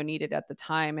studio needed at the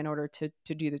time in order to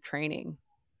do the training.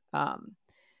 Um,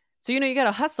 so, you got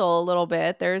to hustle a little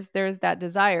bit. There's that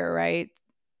desire, right?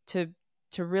 To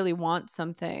to really want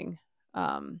something.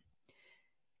 Um,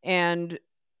 and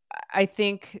I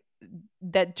think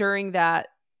that during that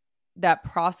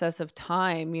process of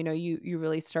time, you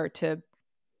really start to,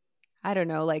 I don't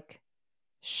know, like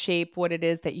shape what it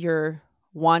is that you're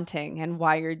wanting and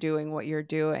why you're doing what you're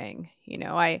doing.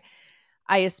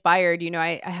 I aspired,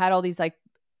 I had all these, like,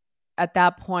 at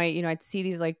that point, I'd see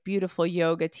these like beautiful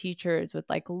yoga teachers with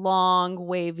like long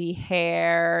wavy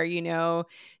hair,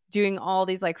 doing all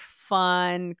these like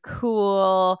fun,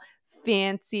 cool,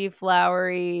 fancy,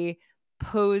 flowery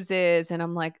poses, and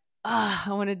I'm like, ah,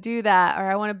 I want to do that, or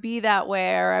I want to be that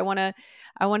way, or I want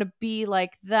to be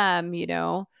like them.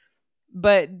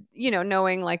 But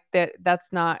knowing like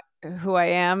that's not who I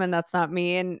am, and that's not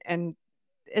me, and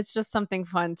it's just something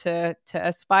fun to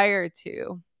aspire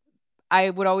to. I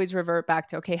would always revert back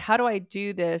to, okay, how do I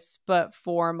do this but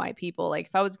for my people? Like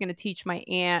if I was going to teach my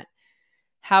aunt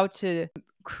how to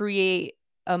create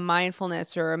a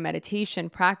mindfulness or a meditation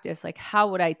practice, like how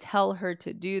would I tell her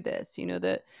to do this?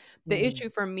 The Mm, issue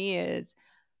for me is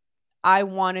I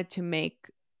wanted to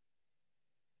make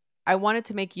I wanted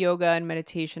to make yoga and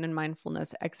meditation and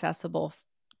mindfulness accessible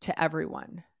to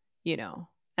everyone, you know.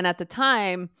 And at the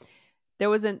time, there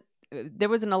wasn't there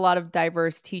wasn't a lot of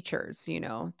diverse teachers,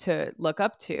 to look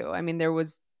up to. I mean, there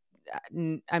was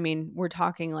I mean, we're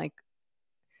talking like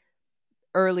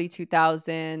early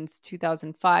 2000s,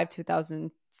 2005,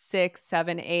 2006,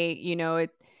 7, 8,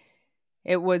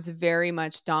 it was very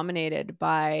much dominated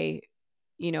by,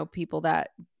 people that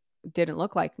didn't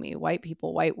look like me, white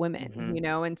people, white women,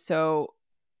 mhm. and so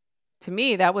to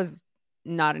me that was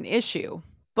not an issue.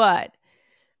 But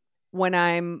when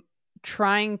I'm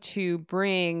trying to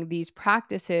bring these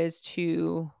practices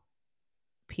to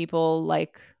people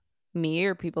like me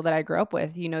or people that I grew up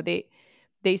with,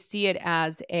 they see it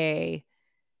as a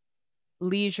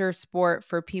leisure sport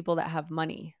for people that have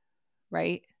money,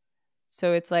 right?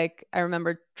 So it's like I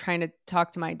remember trying to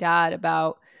talk to my dad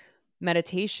about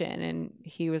meditation, and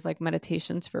he was like,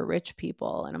 meditation's for rich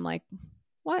people. And I'm like,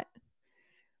 what?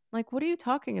 Like, what are you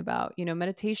talking about?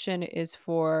 Meditation is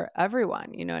for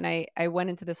everyone, and I went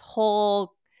into this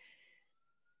whole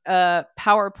a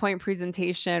PowerPoint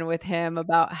presentation with him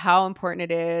about how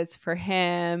important it is for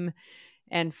him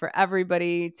and for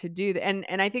everybody to do that.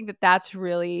 And I think that that's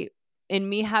really, in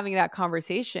me having that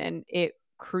conversation, it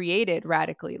created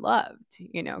Radically Loved,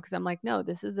 because I'm like, no,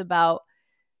 this is about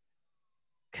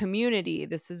community.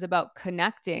 This is about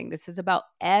connecting. This is about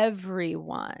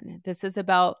everyone. This is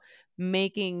about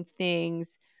making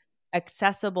things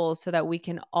accessible so that we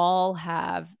can all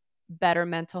have better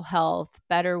mental health,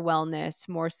 better wellness,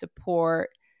 more support,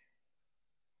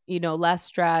 less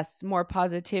stress, more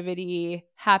positivity,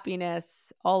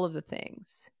 happiness, all of the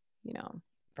things.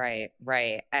 Right,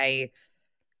 right.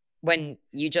 When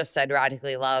you just said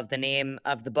Radically Loved, the name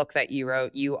of the book that you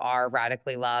wrote, You Are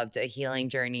Radically Loved, A Healing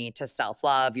Journey to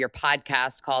Self-Love, your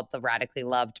podcast called the Radically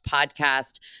Loved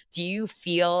Podcast. Do you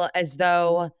feel as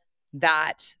though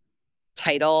that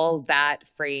title, that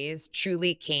phrase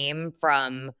truly came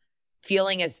from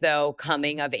feeling as though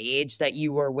coming of age that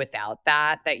you were without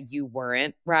that you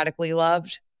weren't radically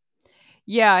loved?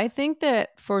 Yeah, I think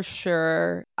that for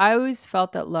sure. I always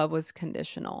felt that love was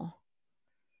conditional,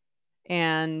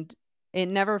 and it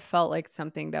never felt like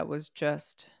something that was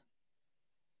just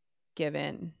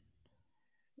given.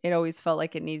 It always felt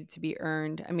like it needed to be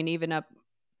earned. I mean, even up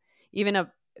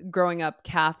growing up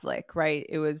Catholic, right?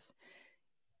 It was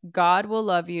God will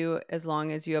love you as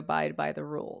long as you abide by the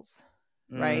rules,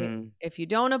 right? Mm, If you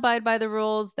don't abide by the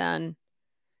rules, then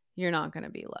you're not going to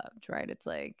be loved, right? It's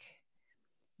like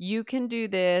you can do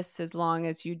this as long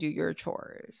as you do your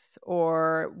chores,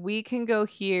 or we can go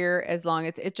here as long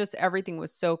as it just everything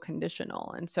was so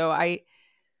conditional. And so I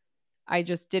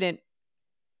just didn't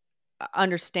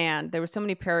understand. There were so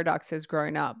many paradoxes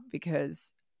growing up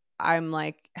because I'm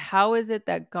like, how is it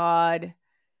that God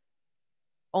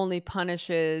only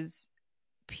punishes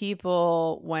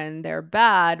people when they're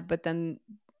bad, but then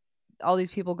all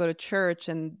these people go to church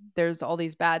and there's all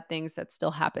these bad things that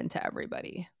still happen to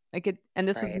everybody. And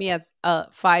this was right. me as a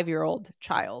 5-year-old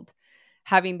child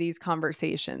having these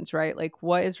conversations, right? Like,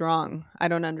 what is wrong? I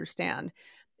don't understand.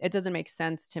 It doesn't make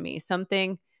sense to me.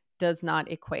 Something does not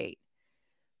equate.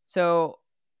 So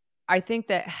I think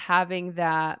that having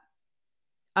that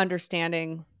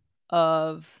understanding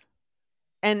of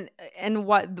and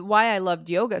why I loved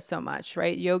yoga so much,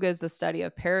 right? Yoga is the study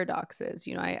of paradoxes.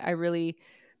 I really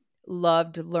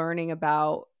loved learning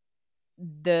about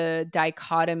the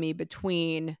dichotomy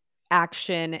between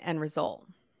action and result,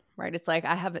 right? It's like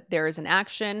there is an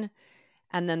action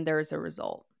and then there's a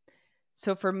result.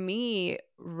 So for me,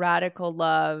 radical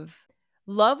love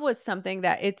was something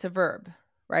that it's a verb,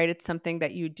 right? It's something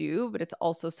that you do, but it's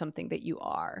also something that you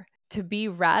are. To be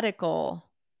radical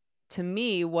to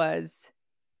me was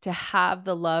to have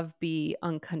the love be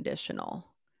unconditional.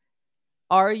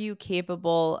 Are you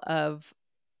capable of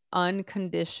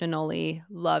unconditionally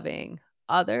loving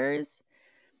others?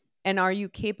 And are you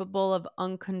capable of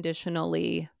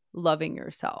unconditionally loving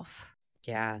yourself?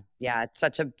 Yeah. Yeah. It's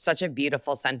such a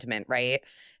beautiful sentiment, right?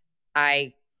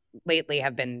 I lately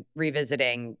have been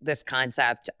revisiting this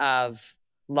concept of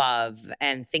love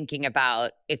and thinking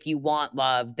about if you want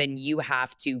love, then you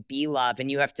have to be love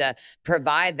and you have to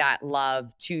provide that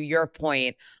love, to your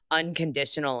point,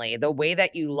 unconditionally. The way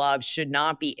that you love should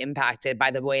not be impacted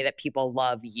by the way that people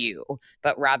love you,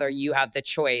 but rather you have the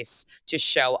choice to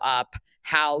show up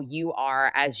how you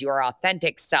are as your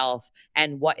authentic self,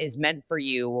 and what is meant for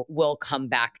you will come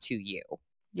back to you.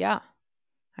 Yeah,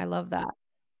 I love that.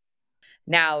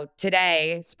 Now,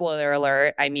 today, spoiler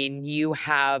alert, I mean, you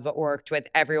have worked with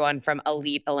everyone from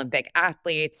elite Olympic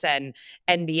athletes and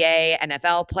NBA,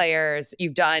 NFL players.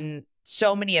 You've done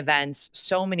so many events,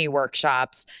 so many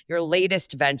workshops. Your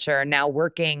latest venture, now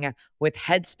working with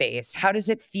Headspace. How does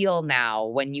it feel now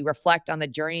when you reflect on the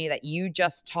journey that you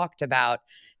just talked about,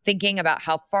 thinking about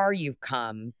how far you've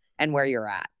come and where you're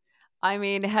at? I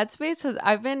mean,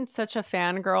 I've been such a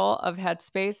fangirl of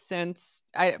Headspace since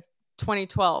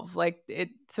 2012.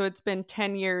 So it's been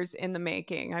 10 years in the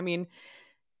making. I mean,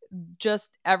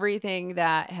 just everything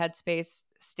that Headspace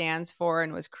stands for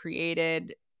and was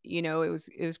created, it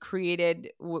was created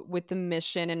with the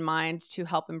mission in mind to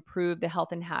help improve the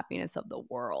health and happiness of the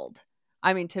world.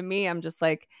 I mean, to me, I'm just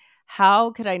like,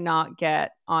 how could I not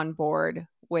get on board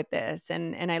with this?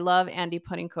 And I love Andy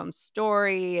Puddingcomb's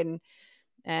story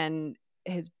and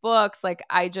his books. Like,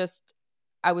 I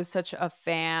was such a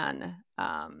fan.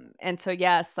 And so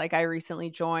yes, like I recently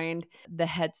joined the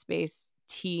Headspace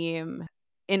team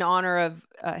in honor of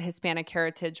Hispanic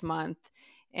Heritage Month,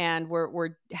 and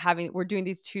we're doing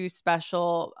these two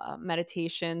special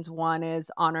meditations. One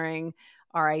is honoring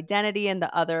our identity, and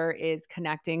the other is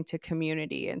connecting to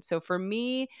community. And so for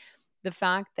me, the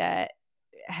fact that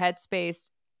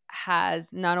Headspace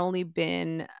has not only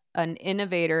been an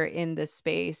innovator in the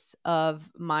space of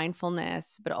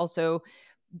mindfulness, but also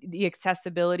the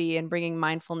accessibility and bringing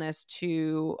mindfulness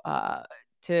to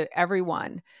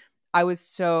everyone. I was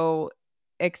so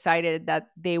excited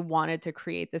that they wanted to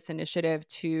create this initiative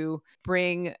to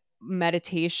bring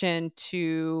meditation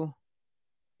to,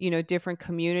 different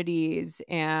communities,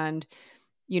 and,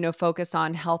 focus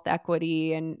on health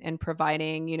equity, and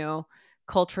providing,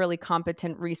 culturally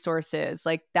competent resources.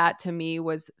 Like, that to me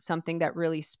was something that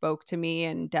really spoke to me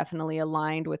and definitely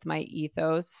aligned with my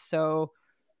ethos. So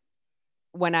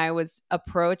when I was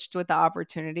approached with the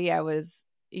opportunity, I was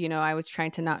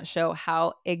trying to not show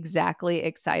how exactly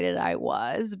excited I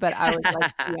was, but I was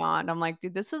like beyond. I'm like,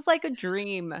 dude, this is like a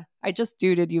dream. I just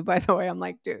duded you, by the way. I'm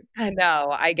like, dude. I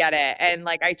know, I get it, and,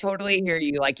 like, I totally hear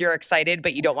you, like, you're excited,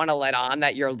 but you don't wanna let on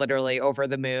that you're literally over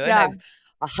the moon. Yeah. I've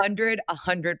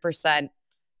 100%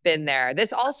 been there.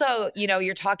 This also,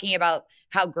 you're talking about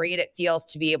how great it feels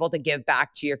to be able to give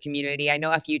back to your community. I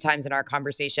know a few times in our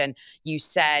conversation, you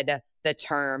said the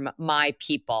term "my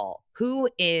people." Who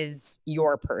is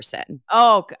your person?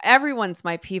 Oh, everyone's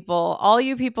my people. All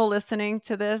you people listening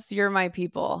to this, you're my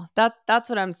people. That's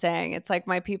what I'm saying. It's like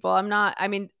my people. I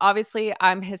mean, obviously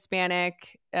I'm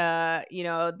Hispanic,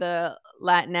 the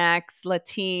Latinx,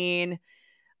 Latin,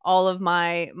 all of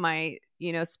my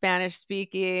Spanish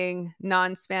speaking,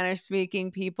 non-Spanish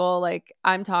speaking people. Like,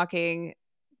 I'm talking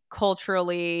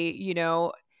culturally,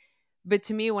 but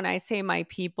to me, when I say my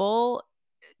people,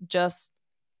 just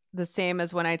the same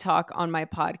as when I talk on my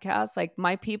podcast, like,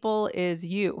 my people is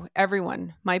you,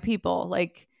 everyone, my people.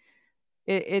 Like,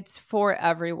 it's for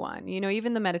everyone.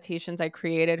 Even the meditations I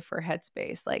created for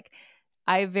Headspace, like,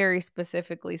 I very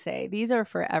specifically say these are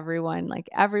for everyone. Like,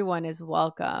 everyone is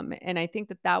welcome. And I think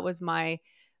that that was my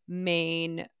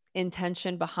main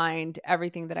intention behind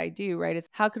everything that I do, right? Is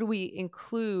how could we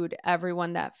include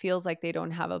everyone that feels like they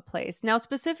don't have a place? Now,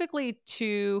 specifically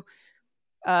to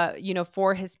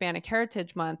for Hispanic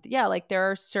Heritage Month, yeah, like, there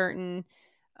are certain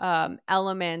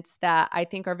elements that I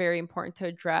think are very important to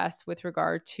address with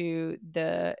regard to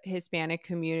the Hispanic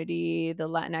community, the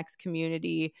Latinx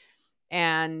community.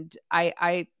 And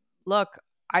I look,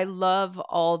 I love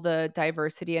all the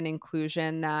diversity and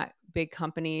inclusion that big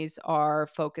companies are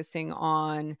focusing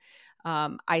on.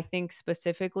 I think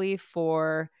specifically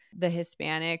for the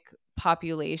Hispanic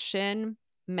population,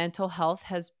 mental health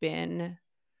has been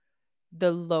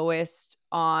the lowest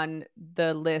on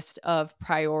the list of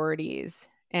priorities.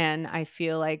 And I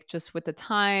feel like, just with the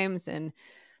times and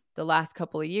the last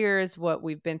couple of years, what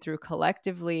we've been through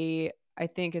collectively, I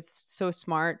think it's so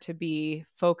smart to be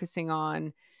focusing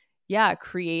on, yeah,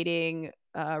 creating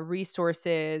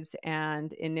resources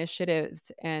and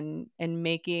initiatives, and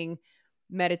making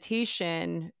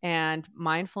meditation and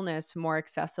mindfulness more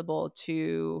accessible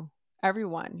to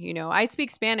everyone. I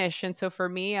speak Spanish, and so for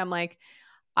me, I'm like,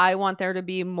 I want there to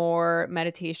be more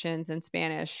meditations in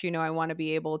Spanish. I want to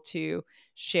be able to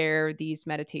share these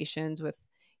meditations with,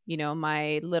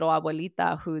 my little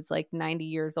abuelita, who's like 90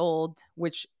 years old,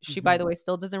 which she, by the Mhm. way,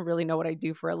 still doesn't really know what I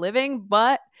do for a living,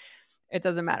 but it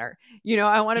doesn't matter.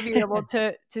 I want to be able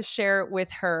to share it with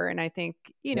her. And I think,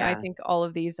 I Yeah. think all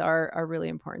of these are really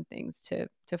important things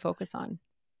to focus on.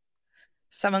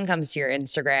 Someone comes to your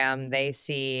Instagram, they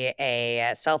see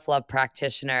a self-love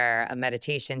practitioner, a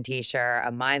meditation teacher,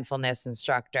 a mindfulness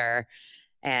instructor,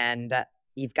 and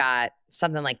you've got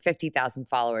something like 50,000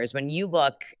 followers. When you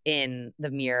look in the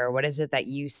mirror, what is it that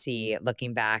you see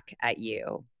looking back at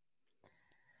you?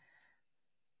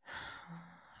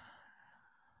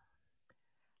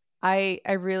 I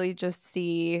really just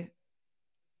see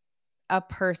a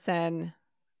person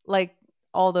like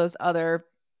all those other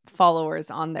followers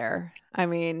on there. I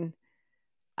mean,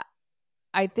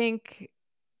 I think,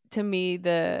 to me,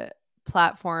 the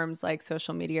platforms like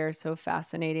social media are so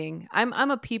fascinating. I'm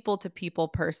a people to people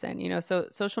person, so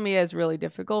social media is really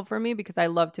difficult for me because I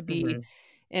love to be Mhm.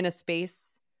 in a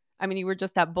space. I mean, you were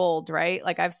just at Bold, right?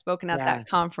 Like, I've spoken at that Yeah.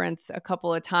 conference a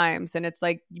couple of times, and it's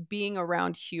like, being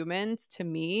around humans to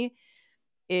me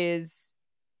is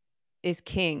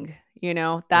king.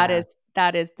 Yeah. That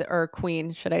is the, or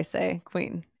queen, should I say?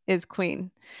 Queen is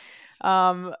queen.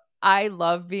 Um, I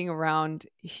love being around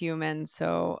humans.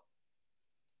 So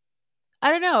I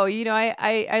don't know.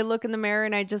 I look in the mirror,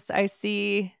 and I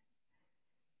see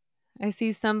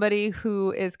somebody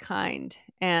who is kind,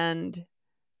 and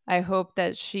I hope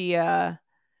that she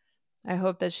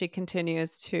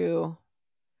continues to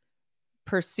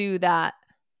pursue that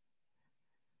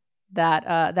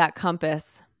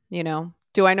compass.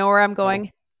 Do I know where I'm Yeah.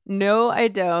 going? No, I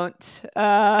don't.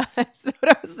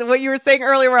 So what you were saying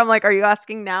earlier, where I'm like, are you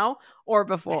asking now or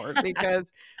before?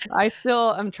 Because I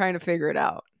still am trying to figure it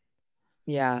out.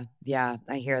 Yeah,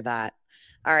 I hear that.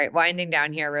 All right, winding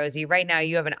down here, Rosie. Right now,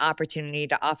 you have an opportunity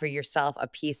to offer yourself a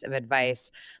piece of advice.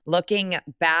 Looking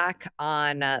back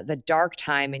on the dark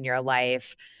time in your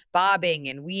life, bobbing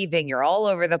and weaving, you're all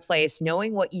over the place.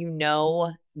 Knowing what you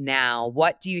know now,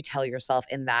 what do you tell yourself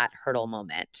in that hurdle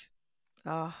moment?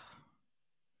 Oh,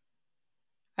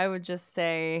 I would just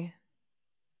say,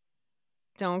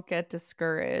 don't get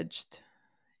discouraged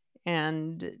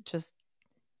and just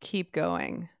keep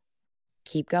going.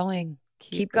 Keep going.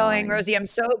 Keep Keep going, going. Rosie. I'm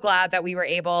so glad that we were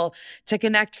able to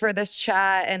connect for this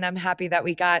chat, and I'm happy that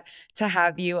we got to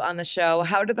have you on the show.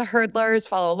 How do the hurdlers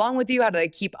follow along with you? How do they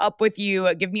keep up with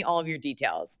you? Give me all of your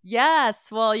details.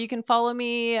 Yes. Well, you can follow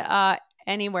me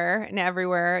anywhere and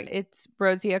everywhere. It's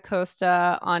Rosie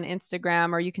Acosta on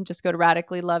Instagram, or you can just go to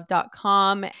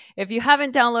radicallylove.com. If you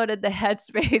haven't downloaded the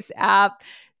Headspace app,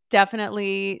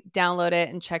 definitely download it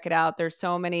and check it out. There's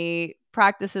so many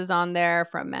practices on there,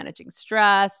 from managing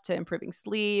stress to improving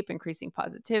sleep, increasing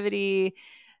positivity,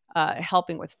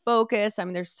 helping with focus. I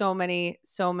mean, there's so many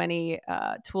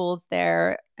tools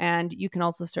there. And you can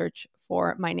also search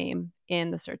for my name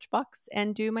in the search box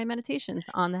and do my meditations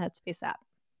on the Headspace app.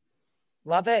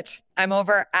 Love it. I'm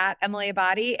over at Emily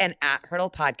Abadi and at Hurdle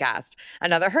Podcast.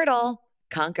 Another hurdle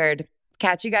conquered.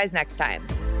 Catch you guys next time.